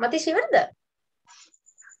 yes. මතීෂ ඉවරද?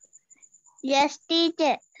 Yes,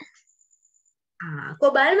 teacher.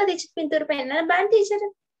 කොබල් මතීෂ පින්තූර පෙන්නන්න බෑ ටීචර්.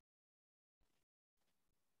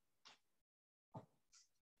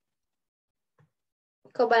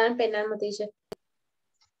 කොබලන් පෙන්නන්න මතීෂ.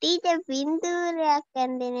 Teacher, පින්තූරයක්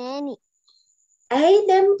ඇන්දේ නෑනි. ඇයි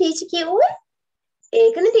දැන් ටීචර් කිව්වේ?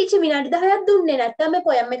 ඒකනේ ටීචර් විනාඩි 10ක් දුන්නේ. නැත්නම් මේ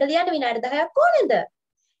පොයම් එක ලියන්න විනාඩි 10ක් ඕනේද?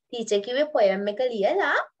 ටීචර් කිව්වේ පොයම් එක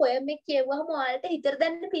ලියලා පොයම් එක කියවුවම ඔයාලට හිතට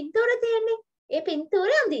දැනෙන පින්තූර තියෙන්නේ. ඒ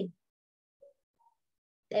පින්තූරය අඳින්න.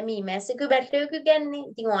 දැන් මේ මැස්සෙකු බැටරියක ගන්නේ.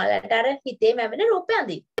 ඉතින් ඔයාලට අර හිතේ මැවෙන රූපය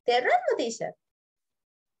අඳින්න. තේරුණාද ටීචර්?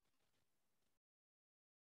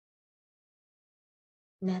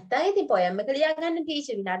 නැත්නම් ඉතින් පොයම් එක ලියා ගන්න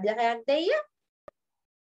ටීචර් විනාඩි 10ක් දෙයිය.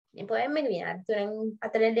 මේ පොයම් එක විනාඩි 3න්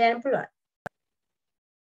 4න් ලියන්න පුළුවන්.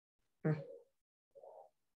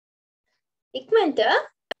 ඉක්මනට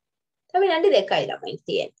තව විනාඩි 2යි ළමයි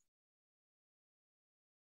තියෙන්නේ.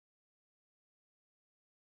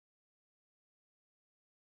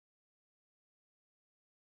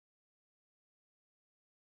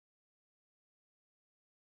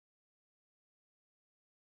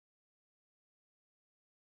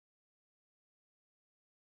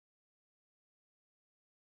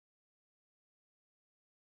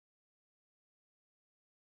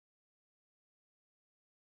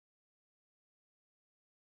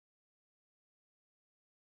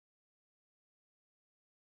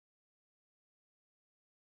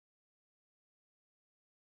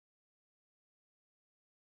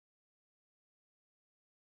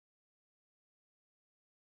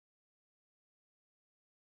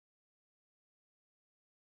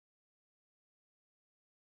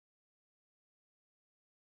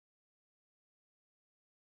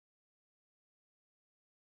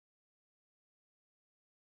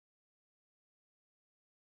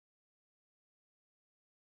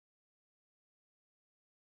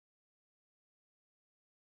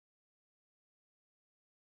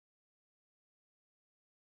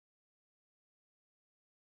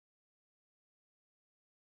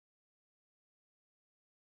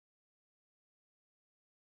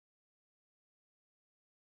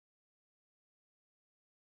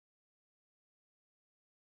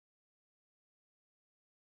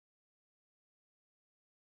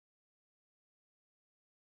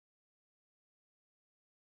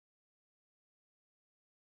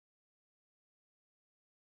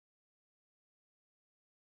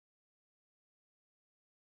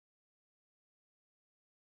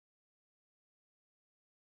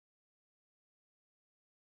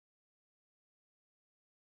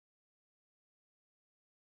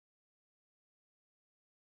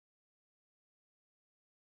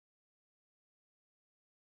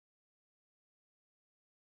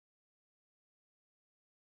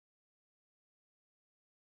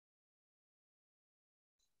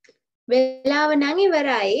 වෙලාව නම්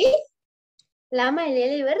ඉවරයි. ළමයි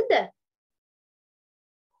ලියලා ඉවරද?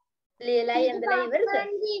 ලියලා යන්දලා ඉවරද?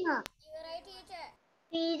 ඉවරයි teacher.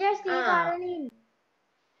 Teacher still කරන්නේ.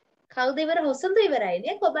 කවුද ඉවර? හොසඳ ඉවරයි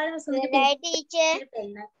නේ. කොබල් හොසඳගේ ඉවරයි teacher.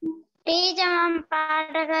 පෙන්න. Teacher මම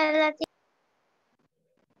පාඩ කරලා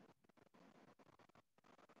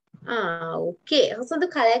ඕකේ. හොසඳ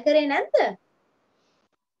කලය කරේ නැද්ද?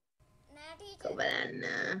 නෑ teacher. කොබලන්න.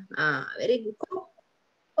 very good.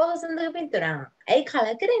 හොසඳගේ පින්තූර. ඇයි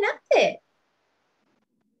කලය කරේ නැත්තේ?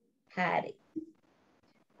 හරි.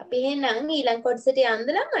 අපි එහෙනම් ඊළඟ කොටසට යන්න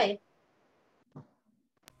ළමයි.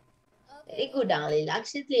 very good.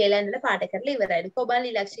 ලක්ෂිත ලියලා ඉඳලා පාඩ කරලා ඉවරයි. කොබල්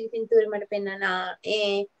ලක්ෂිත පින්තූරෙ මට පෙන්නන්න.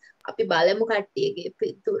 අපි බලමු කට්ටියගේ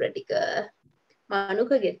පින්තූර ටික.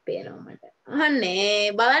 මනුකගෙත් පේනවා මට.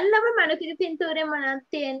 අහන්නේ බලන්නම මනුකගේ පින්තූරේ මොනවද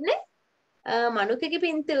තියෙන්නේ? මනුකගේ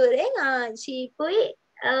පින්තූරෙන් ෂීපුයි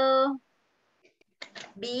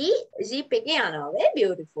B ජීප් එකේ යනවා. very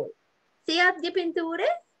beautiful. සියාත්ගේ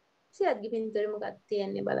පින්තූරේ සියත්ගේ පින්තූරේ මොකක්ද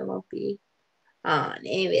තියන්නේ බලමු අපි.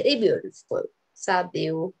 නේ very beautiful.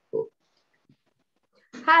 සාදේව්.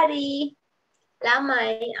 හරි.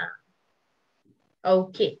 ළමයි.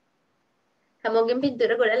 okay. හැමෝගෙම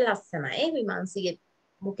පින්තූර ගොඩක් ලස්සනයි. විමාංශිගේ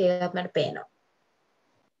මුඛ එකත් මට පේනවා.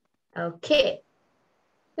 okay.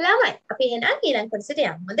 ළමයි අපි එහෙනම් ඊළඟ කොටසට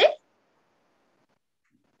යමුද?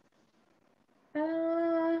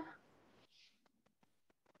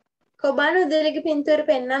 කොබාන උදේලගේ පින්තූර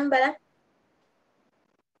පෙන්නම් බලන්න.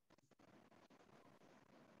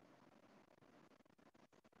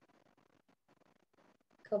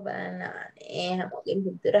 කොබානානේ හැමෝගෙම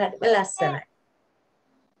පින්තූර හරිම ලස්සනයි.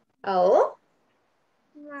 ඔව්.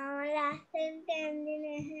 මම ලස්සනට ඇඳි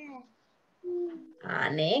නැහැ.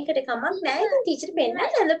 අනේ ඒකට කමක් නැහැ. ඉතින් ටීචර්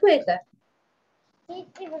පෙන්නන්න හදපු එක.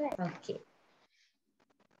 okay.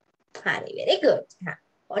 හරි very good.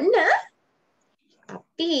 ඔන්න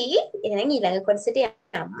අපි එහෙනම් ඊළඟ කොටසට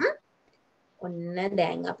යමු. ඔන්න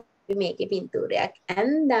දැන් අපි මේකේ පින්තූරයක්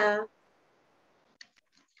ඇඳා.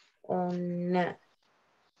 ඔන්න.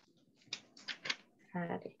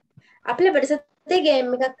 හරි. අපි ලබට සතේ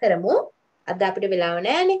ගේම් එකක් කරමු. අද අපිට වෙලාව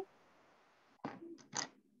නැහැනේ.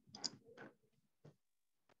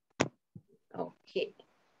 okay.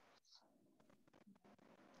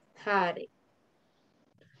 හරි.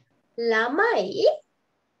 ළමයි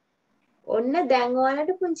ඔන්න දැන්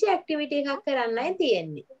ඔයාලට පුංචි ඇක්ටිවිටි එකක් කරන්නයි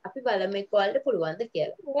තියෙන්නේ. අපි බලමු එක්ක ඔයාලට පුළුවන්ද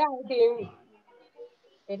කියලා.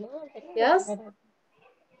 yes.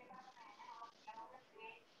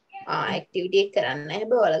 ඇක්ටිවිටි එක කරන්න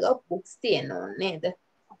හැබැයි ඔයාලගේ බුක්ස් තියෙන්න ඕනේ නේද?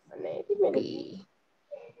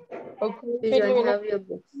 You don't have your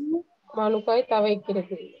books. මානුකයි තව එක්කෙනෙක්.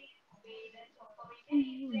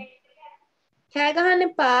 කෑ ගහන්න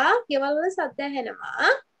එපා. ගෙවල් වල සද්ද ඇහෙනවා.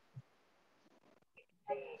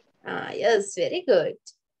 Yes, very good.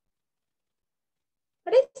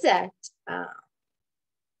 What is that?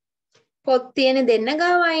 පොත් තියෙන දෙන්න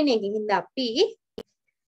ගාවයින එකකින්ද අපි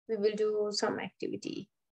we will do some activity.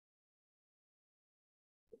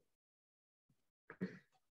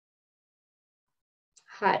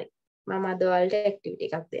 හරි. මම අද ඔයාලට ඇක්ටිවිටි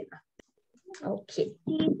එකක් දෙන්න. okay.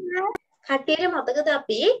 කට්ටියට මතකද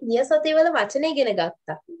අපි ගිය සතියේ වල වචන ඉගෙන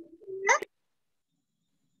ගත්තා.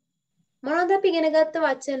 මොනවද අපි ඉගෙන ගත්ත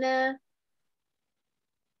වචන?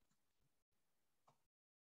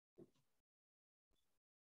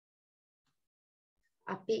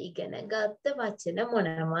 අපි ඉගෙන ගත්ත වචන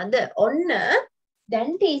මොනවද? ඔන්න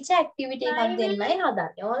දැන් ටීචර් ඇක්ටිවිටි එකක් දෙන්නයි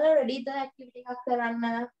හදන්නේ. ඔයාලා රෙඩිද ඇක්ටිවිටි එකක් කරන්න?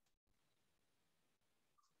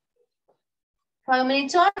 5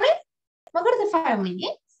 minutes only? මොකටද 5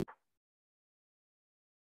 minutes?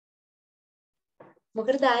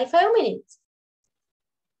 මොකටද ආයි 5 minutes?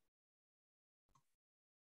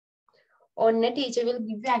 ඔන්න teacher will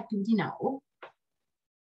give you activity now.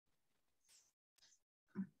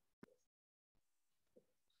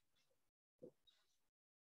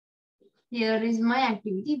 Here is my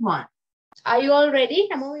activity 1. Are you all ready?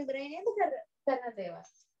 හැමෝම ඉවරයි නේද කරන දේවල්?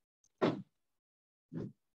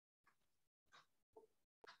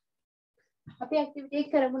 අපි activity එක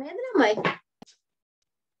කරමු නේද ළමයි?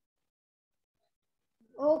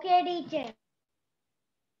 Okay, teacher.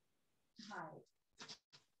 Hi.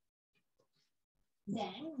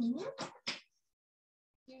 Then,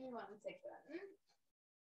 give me 1 second.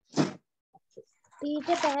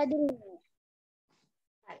 Teacher පැහැදිලි.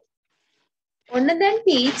 ඔන්න දැන්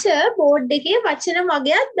ටීචර් බෝඩ් එකේ වචන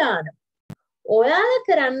වගයක් දානවා. ඔයාලා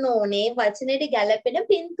කරන්න ඕනේ වචනෙට ගැලපෙන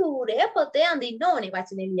පින්තූරය පොතේ අඳින්න ඕනේ.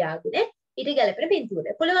 වචනේ ලියාගෙන ඊට ගැලපෙන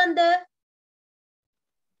පින්තූරය. පුළුවන්ද?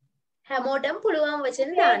 හැමෝටම පුළුවන්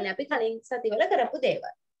වචන දාන්න. අපි කලින් සතිවල කරපු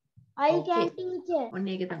දේවල්. I can, teacher. ඔන්න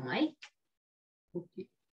ඒක තමයි. Okay.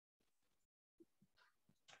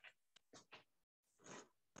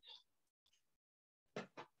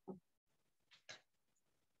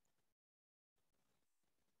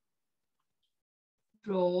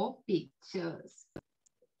 Draw pictures.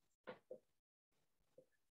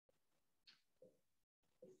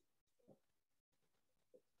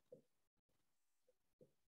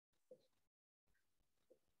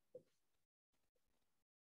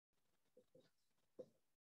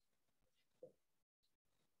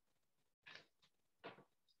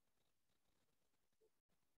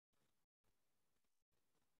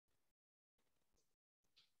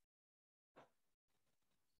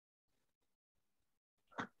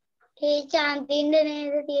 teacher අන්තිමට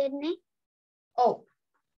නේද තියෙන්නේ? ඔව්.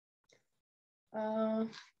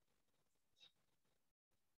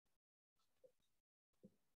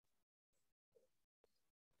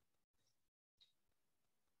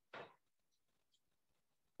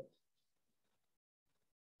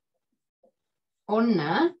 ඔන්න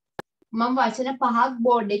මම වචන පහක්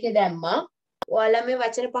බෝඩ් එකේ දැම්මා. ඔයාලා මේ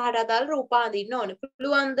වචන පහට අදාළ රූප අඳින්න ඕනේ.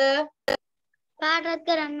 පුළුවන්ද? පාටත්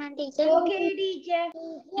කරන්න ටීචර්. Okay, teacher.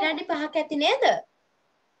 විනාඩි 5ක් ඇති නේද?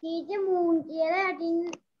 Teacher moon කියලා යටින්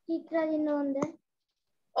චිත්‍ර අදින්න ඕනද?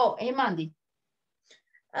 ඔව් එහෙම අඳින්න.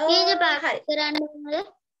 ටීචර් පාට හරි. කරන්න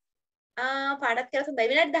ඕනද? පාඩත් කියලා හොඳයි.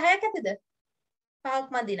 විනාඩි 10ක් ඇතිද? 5ක්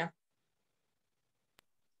මදි නම්.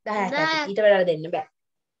 10ක් ඇති. 10ක්. ඊට වඩා දෙන්න බෑ.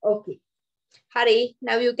 Okay. Hari,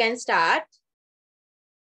 now you can start.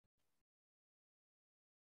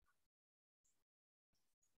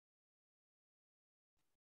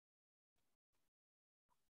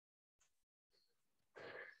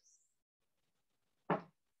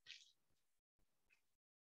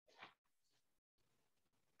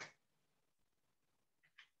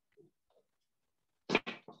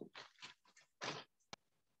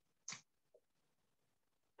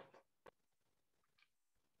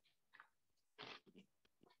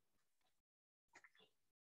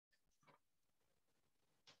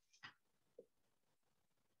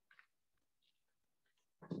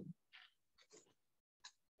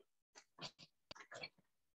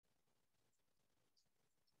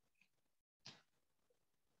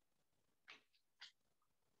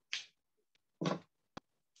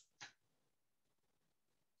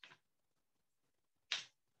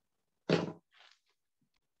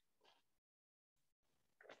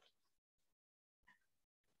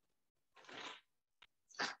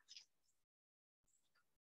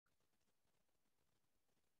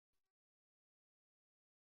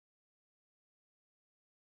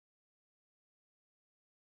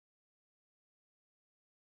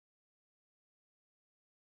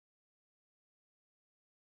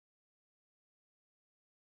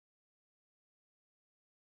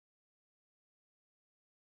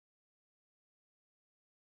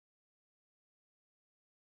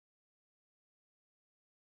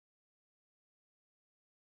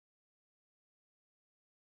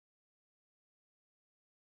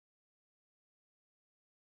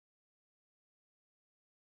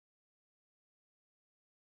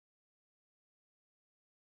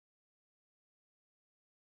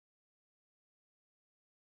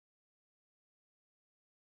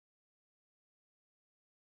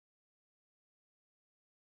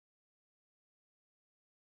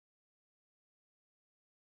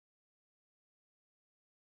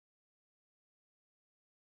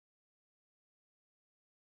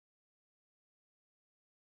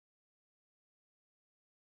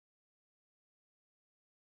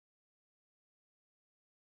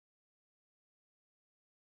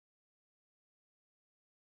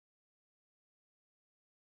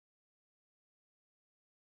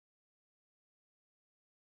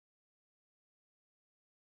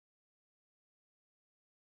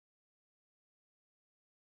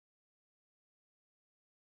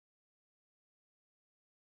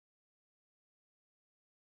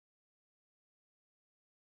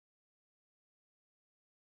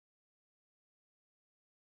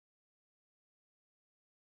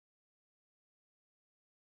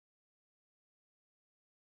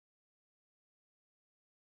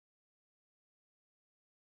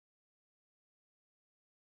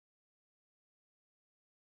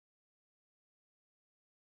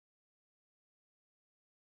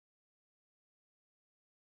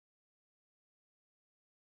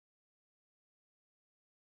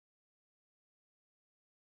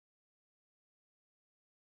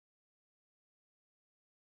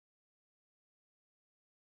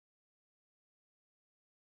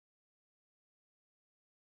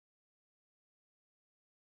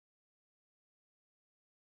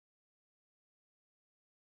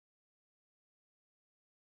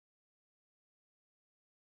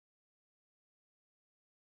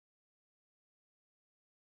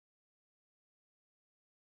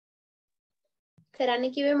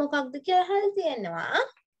 කරන්න කිව්වේ මොකක්ද කියලා අහලා තියෙනවා.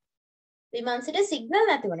 විමංශයට සිග්නල්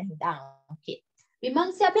නැති වුණ හින්දා. ඕකේ.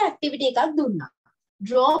 විමංශය අපි ඇක්ටිවිටි එකක් දුන්නා.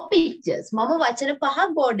 draw pictures. මම වචන පහක්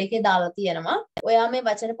බෝඩ් එකේ දාලා තියෙනවා. ඔයා මේ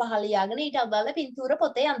වචන පහ ලියාගෙන ඊට අදාළ පින්තූර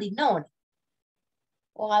පොතේ අඳින්න ඕනේ.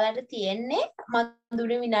 ඔයාලට තියෙන්නේ මම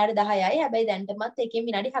දුන්නේ විනාඩි 10යි. හැබැයි දැන්ටමත් එකෙන්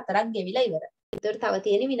විනාඩි 4ක් ගෙවිලා ඉවරයි. ඒතර තව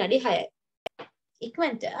තියෙන්නේ විනාඩි 6යි.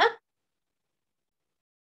 ඉක්මනට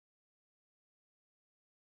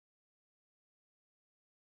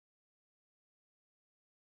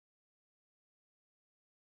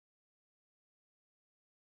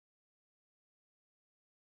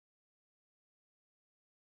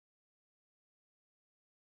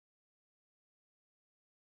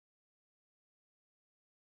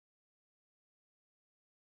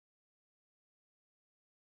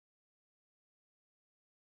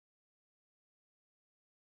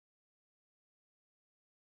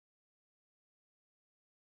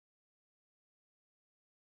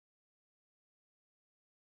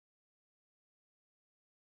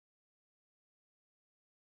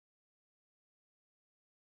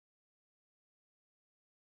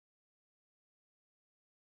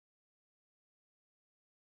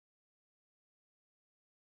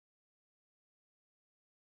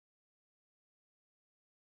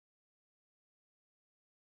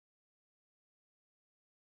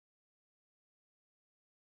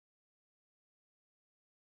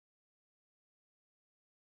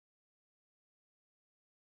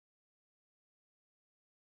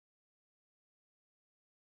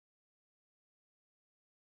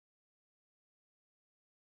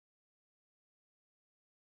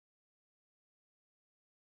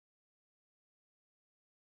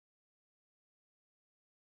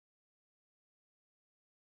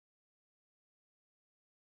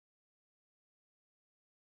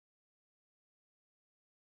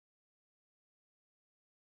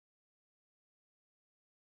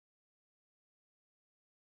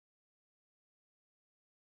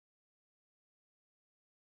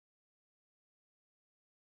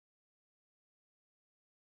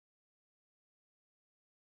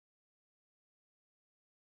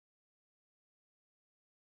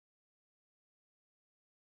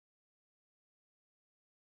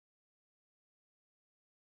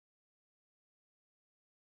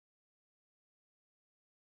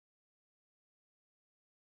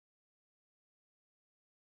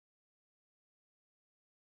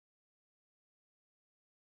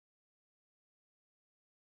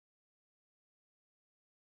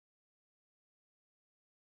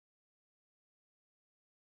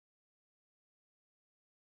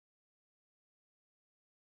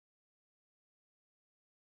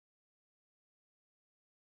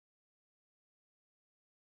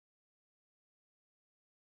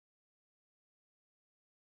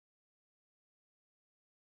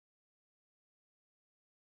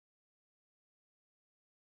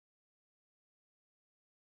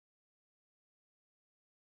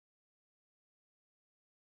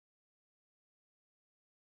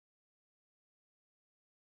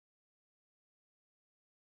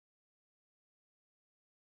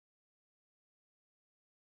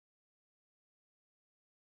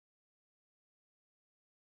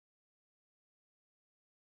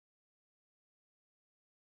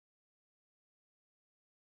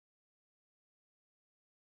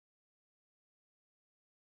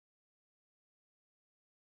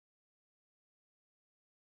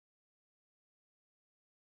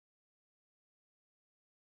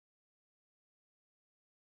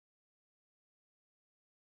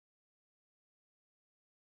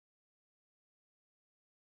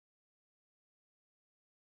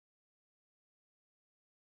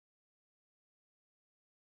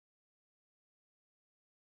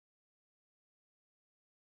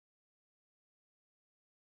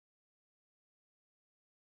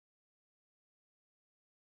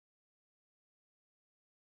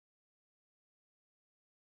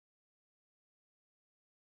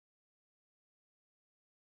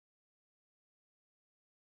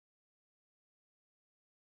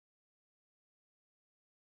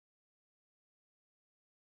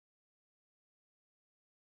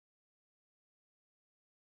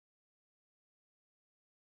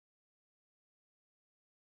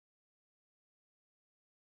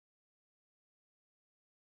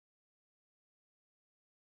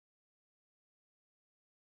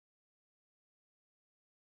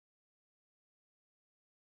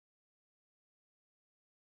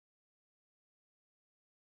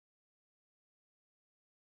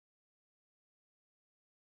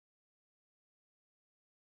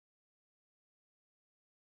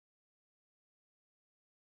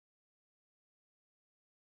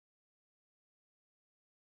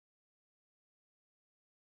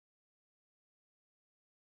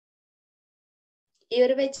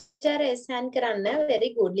ඉවර වෙච්ච අර එසන් කරන්න very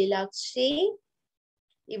good ලිලක්ෂී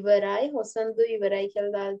ඉවරයි හොසන්දු ඉවරයි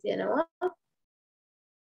කියලා දාලා තියෙනවා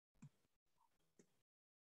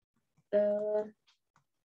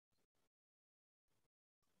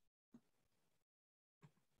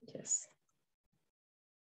yes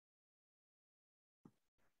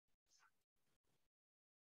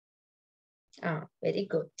very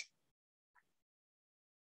good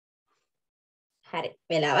හරි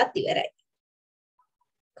වෙලාවත් ඉවරයි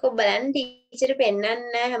කො බලන්න ටීචර් පෙන්නන්න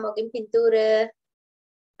හැමෝගෙම පින්තූර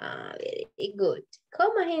very good කො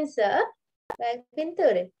මහින්ස බෑග්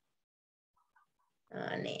පින්තූර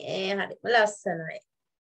නේ හරිම ලස්සනයි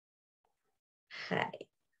හරි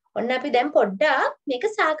ඔන්න අපි දැන් පොඩ්ඩක් මේක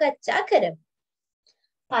සාකච්ඡා කරමු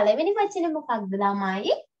පළවෙනි වචනේ මොකක්ද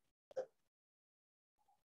ළමයි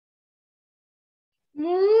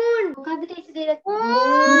moon මොකක්ද ටීචර් දෙලා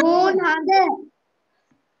moon හඳ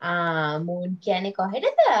moon කියන්නේ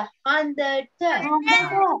කොහෙටද හඳට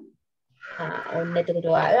ඔන්න එතකොට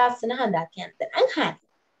ඔයාලා ලස්සන හඳක් යන්තම් හරි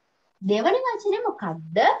දෙවන වචනේ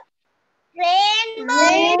මොකක්ද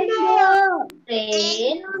rainbow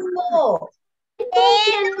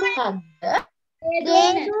මොකක්ද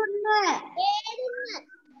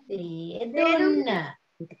දේදුන්න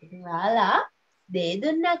ඔයාලා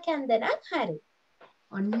දේදුන්න කියන්දනම් හරි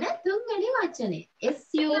ඔන්න තුන්වෙනි වචනේ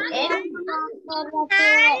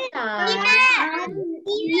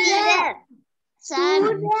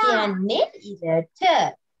sun කියන්නේ ඉරට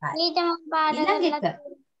ඊට මම පාඩම් ඊළඟ එක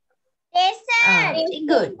desert very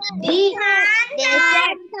good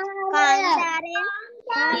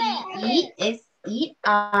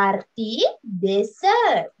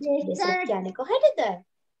desert desert කියන්නේ කොහෙටද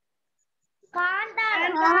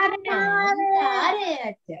කාන්තාරයට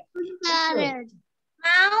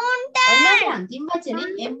ඔන්න අපි අන්තිම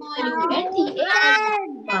වචනේ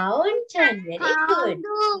mountain very good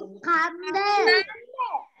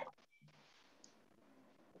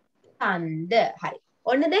කන්ද හරි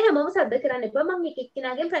ඔන්න දැන් හැමෝම සද්ද කරන්න එපා මම එක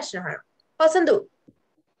එක්කෙනාගෙන් ප්‍රශ්න අහනවා හොසඳු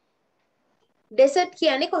ඩෙසර්ට්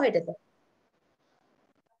කියන්නේ කොහෙටද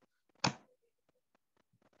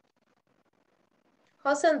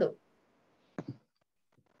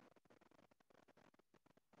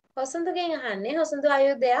හොසඳුගෙන් අහන්නේ හොසඳු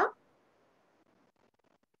අයෝධයා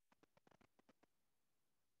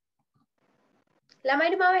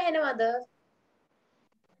ළමයිට මාව ඇහෙනවද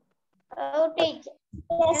ඔව් ටීචර්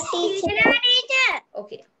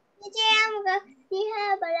okay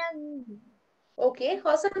දිහා බලන්න okay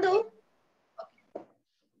හොසඳු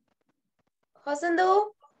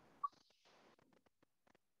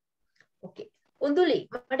okay උඳුලි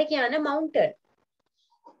මට කියන්න mountain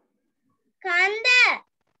කන්ද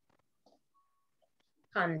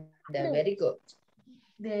very good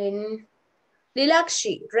then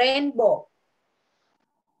Lilakshi rainbow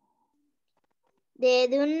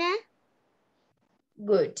දේදුන්න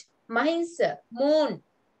good Mahinsa moon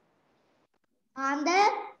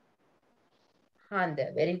Handa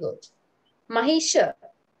very good Mahisha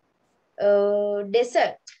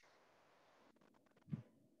desert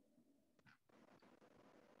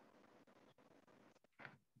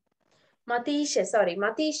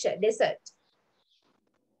Matisha desert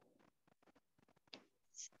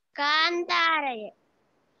කාන්තාරය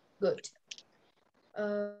good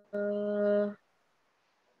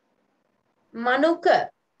Manuka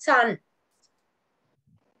sun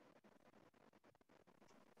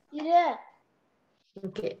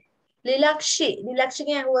okay Lilakshi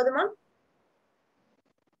කිය ඇහුවද මං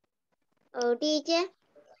ඔව් teacher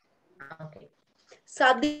okay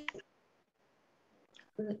Sadi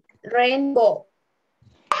rainbow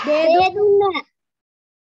දේදුන්න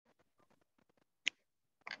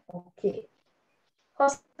okay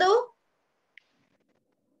Hostu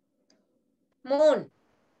moon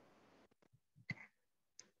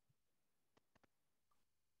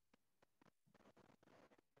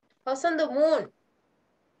Hosandu moon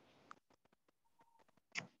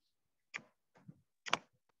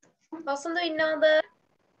Hosandu innada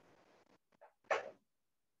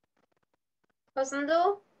Hosandu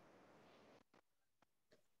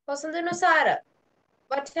Nusara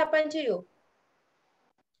what happened to you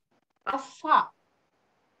Affa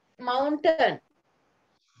mountain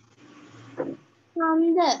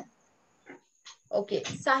okay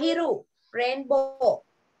Sahiru rainbow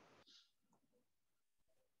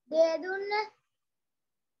දේදුන්න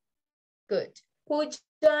good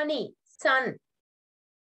Pujani sun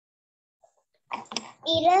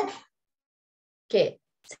ඉර okay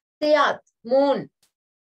Siyat moon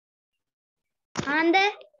හඳ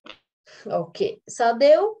okay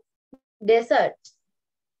Sadev desert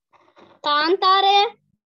කාන්තාරය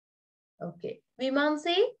okay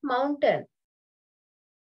විමංශි mountain.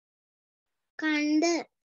 කන්ද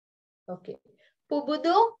Okay.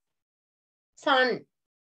 පුබුදු sun.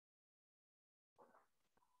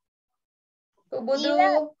 පුබුදු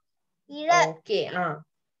ඉර okay.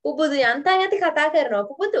 පුබුදු යන්තම් ඇති කතා කරනවා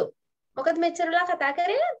පුබුදු. මොකද මෙච්චර වෙලා කතා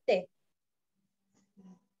කරේ නැත්තේ?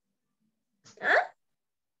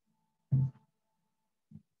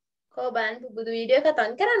 කොබන් පුබුදු වීඩියෝ එක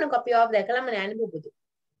තන් කරන්නකො අපි ආව දැකලාම නෑනේ පුබුදු.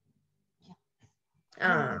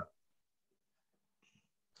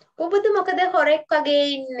 පුබුදු මොකද හොරෙක් වගේ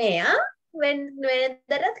ඉන්නේ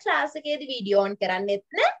වෙනදට ක්ලාස් එකේදී වීඩියෝ ඔන් කරන්නෙත්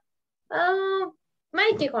නෑ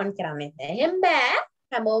මයික් එක ඔන් කරන්නෙත් නෑ එහෙම බෑ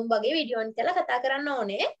හැමෝම වගේ වීඩියෝ ඔන් කරලා කතා කරන්න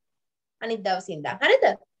ඕනේ අනිත් දවසේ ඉඳන් හරිද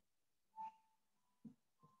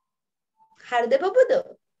හරිද පුබුදු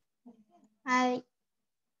හරි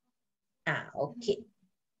ඕකේ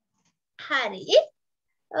හරි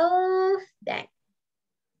දැන්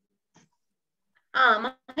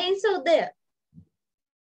මහින්ස උදය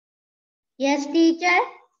yes teacher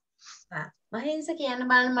මහින්ස කියන්න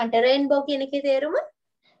බලන්න මට රේන්බෝ කියන එකේ තේරුම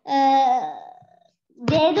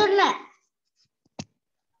දෙදුන්න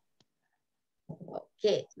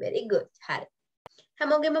okay very good හරි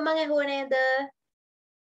හැමෝගෙම මම ඇහුව නේද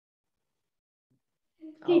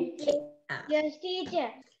okay yes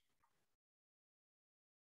teacher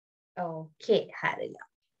okay හරිලා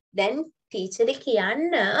දැන් ටීචර්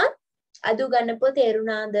කියන්න අදු ගන්නපො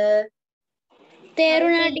තේරුණාද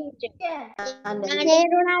තේරුණා ටීචර්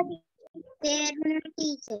තේරුණා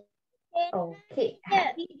ටීචර් okay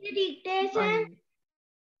teacher dictation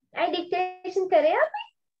අය ඩික්ටේෂන් කරේ අපි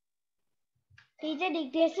teacher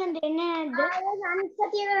dictation දෙන්නේ නැද්ද අනිත්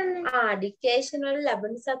සතිය කරන්නේ ඩික්ටේෂන් වල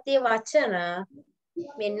ලැබෙන සතිය වචන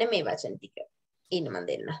මෙන්න මේ වචන ටික ඉන්න මම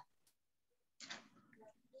දෙන්න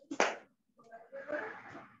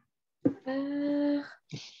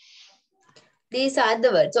these are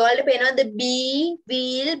the words ඔයාලට පේනවද be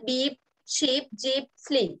will beep sheep jeep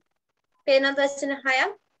sling පේනවද වචන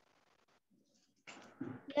හයක්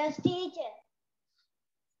yes teacher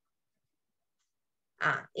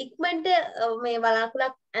ඉක්මනට මේ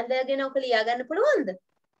වලාකුලක් ඇඳගෙන ඔක ලියා ගන්න පුළුවන්ද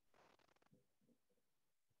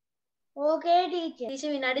okay teacher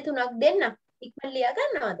ටීචර් විනාඩි 3ක් දෙන්න ඉක්මනට ලියා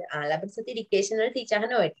ගන්නවද ලැබෙන සතිය ඩික්ටේෂන් වල ටීචර්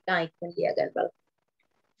අහන ඔය ටික ඉක්මනට ලියා ගන්න බලන්න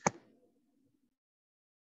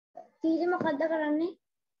teacher මොකද්ද කරන්නේ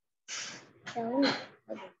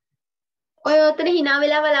ඔය ඔතන hina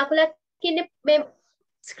වෙලා වලාකුලක් ඉන්නේ මේ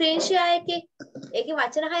ස්ක්‍රීන් ෂෙයා එකේ ඒකේ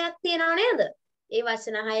වචන හයක් තියෙනව නේද ඒ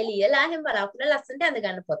වචන හය ලියලා එහෙම බලාකුල ලස්සනට ඇඳ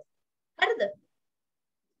ගන්න පොත. හරිද?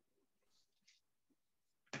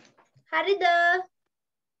 හරිද?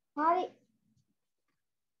 හරි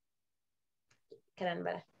කරන්න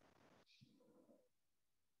බලන්න.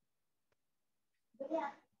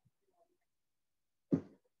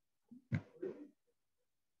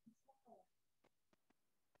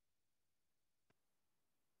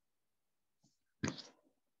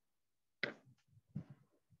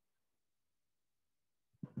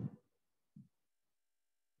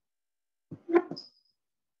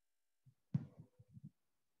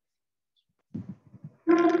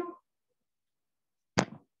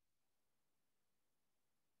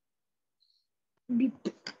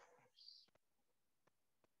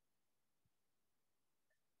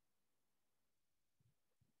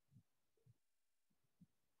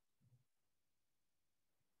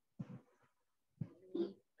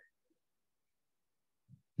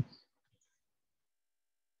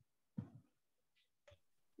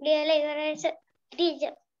 ලියලා ඉවරයි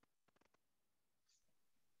teacher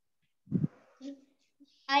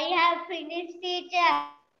I have finished teacher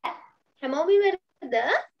හැමෝම ඉවරද?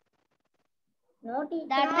 no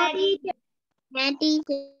teacher no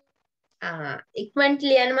teacher ඉක්මනට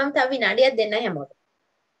ලියන්න මම තව විනාඩියක් දෙන්න හැමෝටම.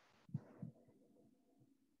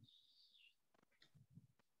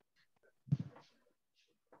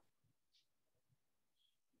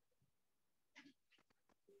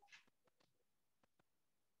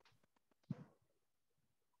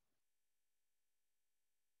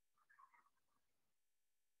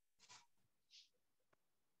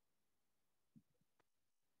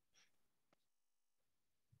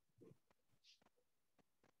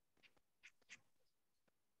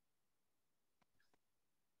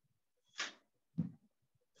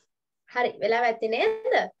 හරි වෙලාව ඇත්තේ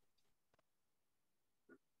නේද?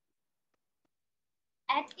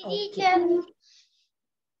 teacher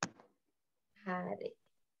හරි.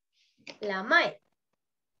 ළමයි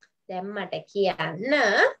දැන් මට කියන්න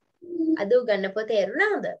අද උගන්න පොත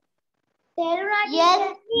තේරුණාද? තේරුණා yes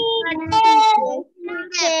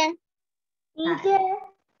teacher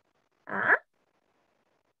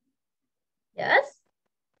yes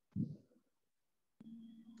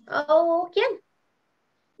ඔව් කියන්න.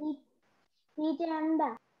 ඊට යන්න.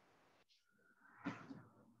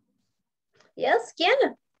 yes කියන්න.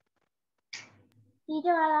 ඊට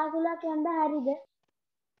වලාකුලක් යන්න හරිද?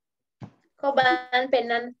 කොබන්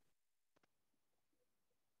පෙන්නන්න.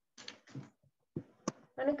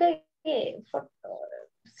 අනුකගේ ෆොටෝ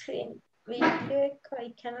ස්ක්‍රීන් වීඩියෝ එක I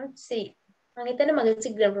cannot see. මම හිතන්නේ මගේ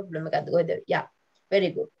සිග්නල් ප්‍රොබ්ලම් එකක්ද කොහෙද? yeah very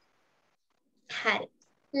good. හරි.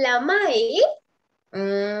 ළමයි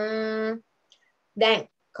දැන්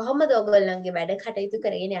කොහොමද ඔයගොල්ලන්ගේ වැඩ කටයුතු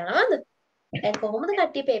කරගෙන යනවද? දැන් කොහොමද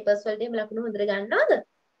කට්ටිය පේපර්ස් වලට එහෙම ලකුණු හොඳට ගන්නවද?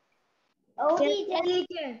 ඔව්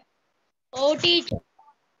ටීචර්. ඔව් ටීචර්.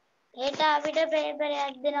 හෙට අපිට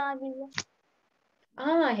පේපරයක් දෙනවා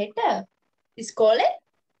කිව්වා. හෙට ඉස්කෝලේ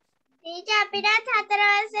ටීචර් අපිට 4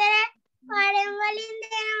 වසරේ පාඩම් වලින්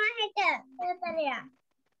දෙනවා හෙට පේපරයක්.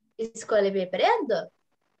 ඉස්කෝලේ පේපරයක්ද?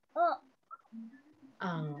 ඔව්.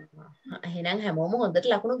 එහෙනම් හැමෝම හොඳට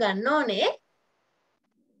ලකුණු ගන්න ඕනේ.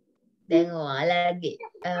 දැන්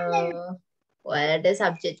ඔයාලට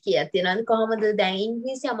සබ්ජෙක්ට් කීයක් තියෙනවද? කොහොමද දැන්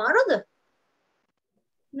ඉංග්‍රීසි අමාරුද?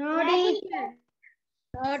 No teacher.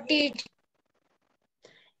 No teacher.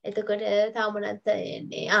 එතකොට තව මොනවද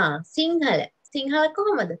තියෙන්නේ? සිංහල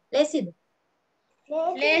කොහොමද? ලේසිද?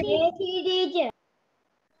 Lazy teacher.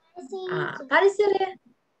 පරිසරය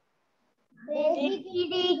Lazy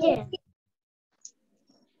teacher.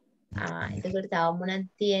 එතකොට තව මොනවද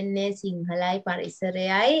තියෙන්නේ? සිංහලයි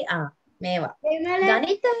පරිසරයයි මේවා.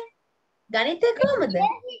 ගණිතය කොහොමද?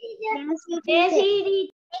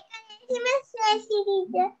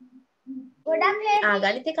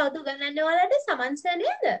 ගණිතය කවුද උගන්වන්නේ ඔයාලට? සමන් සර්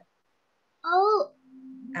නේද? ඔව්.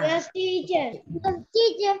 Yes teacher.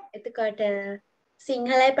 ටීචර්. එතකොට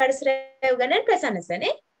සිංහලයි පරිසරය උගන්වන්නේ ප්‍රසන්න සර්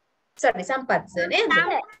නේ? sorry සම්පත් සර් නේද?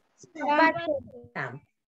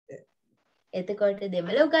 එතකොට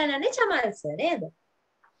දෙමළ උගන්වන්නේ චමල් සර් නේද?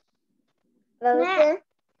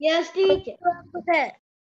 Yes teacher.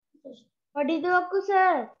 Kodituakku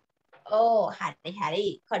sir. හරි.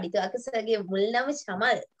 කොඩිතුවක්කු සර්ගේ මුල් නම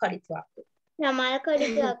චමල් කොඩිතුවක්කු. සමහර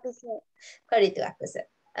කොඩිතුවක්කු සර්. කොඩිතුවක්කු සර්.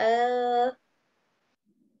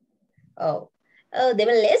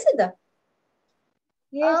 දෙමළ ලේසිද?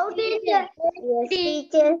 Yes teacher.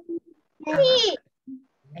 ටීචර්.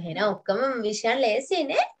 එහෙනම් ඔක්කොම විෂයන් ලේසි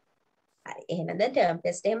නේ? හරි. එහෙනම් දැන් ටර්ම්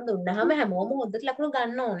ටෙස්ට් එහෙම දුන්නාම හැමෝම හොඳට ලකුණු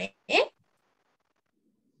ගන්න ඕනේ.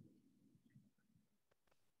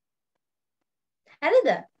 හරිද?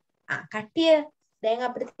 කට්ටිය දැන්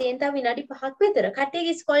අපිට තියෙන තව විනාඩි 5ක් විතර.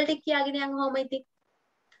 කට්ටියගේ ඉස්කෝලේ ටික කියාගෙන යන්න ඕම ඉතින්.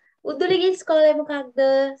 උදුලිගේ ඉස්කෝලේ මොකක්ද?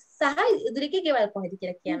 සහ උදුලිගේ ගෙවල් කොහෙද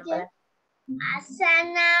කියලා කියන්න බලන්න.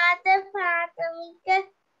 අසන්නාවත ප්‍රාථමික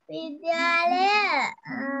විද්‍යාලය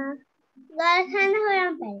ගල්හන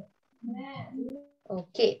හොරම්පැල.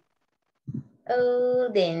 Okay.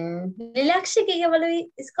 Then ලිලක්ෂිගේ ගෙවල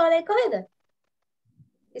ඉස්කෝලේ කොහෙද?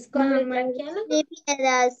 ඉස්කෝලේ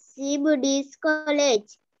කියන්නේ Buddhist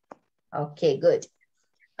College. Okay, good.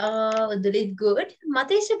 Udulit good.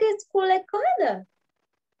 Matishගේ ඉස්කෝලේ කොහෙද?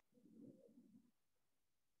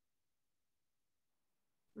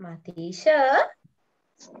 Matisha.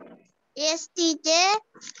 Yes, teacher.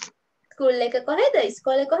 ස්කූල් එක කොහෙද?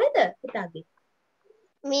 ඉස්කෝලේ කොහෙද? පුතාගේ.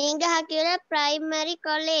 මීගහ කියලා primary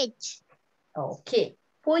college. Okay.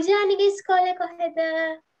 පූජානිගේ ඉස්කෝලේ කොහෙද?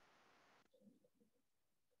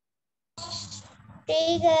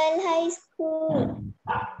 Girl High School.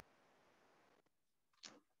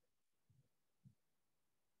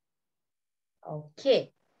 Okay.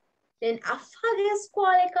 Then අෆාගේ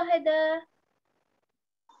ඉස්කෝලේ කොහෙද?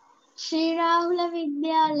 Sri Rahula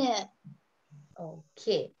Vidyalaya.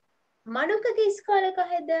 Okay. මනුකගේ ඉස්කෝලේ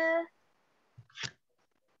කොහෙද?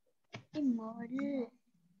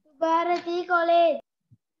 Bharati College.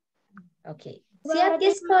 Okay. සියත්ගේ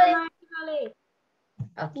ඉස්කෝලේ. College.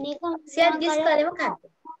 Okay. සියත්ගේ ඉස්කෝලේ මොකක්ද?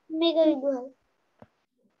 මේක විදුහල්.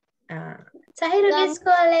 සහිරුගේ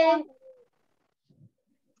ඉස්කෝලේ.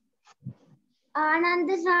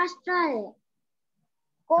 Ananda Shastralaya.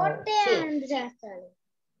 Kotte Ananda Shastralaya.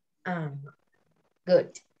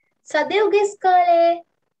 Good. සදෙව්ගේ ඉස්කෝලේ.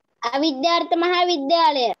 අවිද්‍යාර්ථ මහා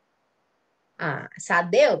විද්‍යාලය.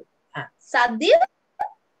 සදෙව්. සදෙව්.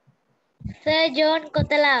 Sir John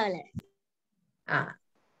Kotelawala.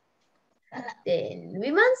 Then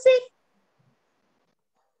විමන්සි.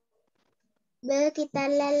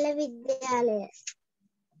 බර්කිතල්ලල්ල විද්‍යාලය.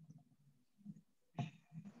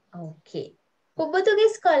 Okay. පුබතුගේ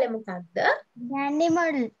ඉස්කෝලේ මොකක්ද? Candy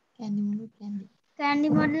model. Candy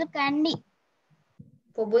model candy.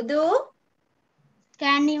 පුබුදු.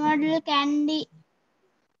 Candy model candy.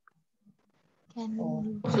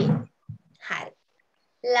 Okay. හරි.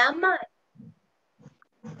 ළමයි.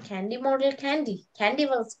 Candy model candy. Candy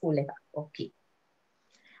වල school එක. Okay.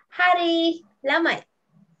 හරි ළමයි.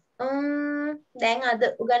 දැන් අද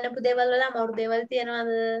උගන්නපු දේවල් වල අමාරු දේවල්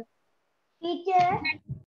තියනවද? Teacher.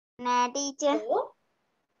 නෑ ටීචර්. ඔව්.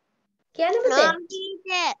 කියන්න පුතේ.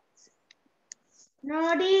 ටීචර්. No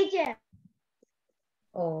teacher.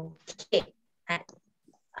 Okay.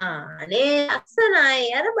 අනේ ලස්සනයි.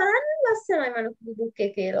 අර බලන්න ලස්සනයි මනුස්සු බුක්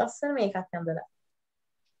එකේ ලස්සන මේකක් ඇඳලා.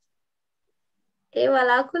 ඒ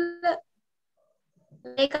වලාකුළ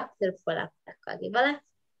මේකක් කරපු වලක් වගේ බලන්න.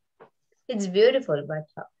 It's beautiful but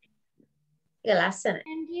ඒක ලස්සනයි.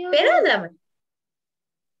 Thank you. පේනවද ළමයි?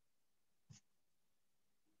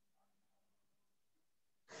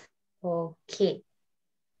 Okay.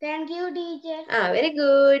 Thank you, teacher. Very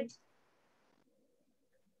good.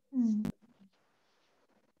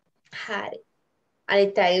 හරි.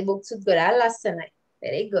 අනිත් අය books උත් ගොඩාක් ලස්සනයි.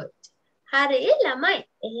 Very good. හරි ළමයි.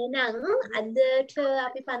 එහෙනම් අදට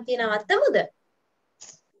අපි පන්තිය නවත්තමුද?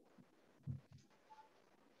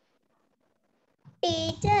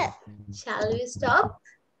 ටීචර්. Shall we stop?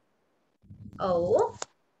 ඔව්.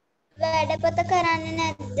 වැඩපොත කරන්නේ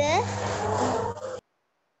නැද්ද?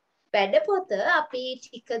 වැඩපොත අපි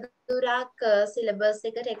ටික දුරක් සිලබස්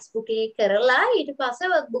එක ටෙක්ස්ට් බුක් එකේ කරලා ඊට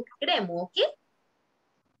පස්සේ වර්ක් බුක් එකට එමු. ඕකේ?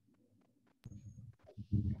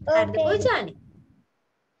 හරිද පූජානි?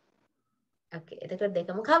 ඕකේ. එතකොට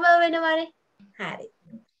දෙකම කවර් වෙනවානේ. හරි.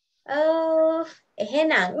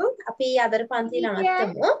 එහෙනම් අපි අදට පන්තිය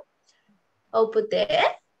නවත්තමු. ඔව් පුතේ.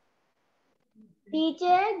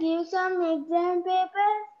 Teacher, give some exam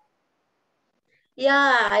paper.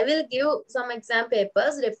 Yeah, I will give some exam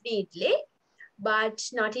papers definitely, but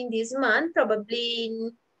not in this month, probably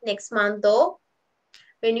in next month or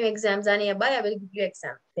when your exams are nearby, I will give you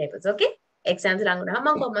exam papers, okay? Exams lang na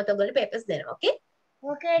hamang komma to gole papers dena, okay?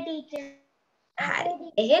 Okay, teacher. Hari.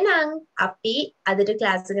 එහෙනම් අපි අදට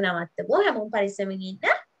class එක නවත්තමු. හැමෝම පරිස්සමෙන් ඉන්න.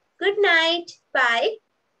 Good night. Bye.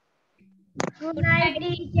 Good night,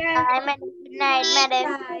 teacher. Good night, madam.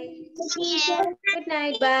 Bye. Teacher. Good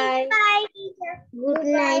night. Bye. Bye, teacher. Good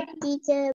night, teacher.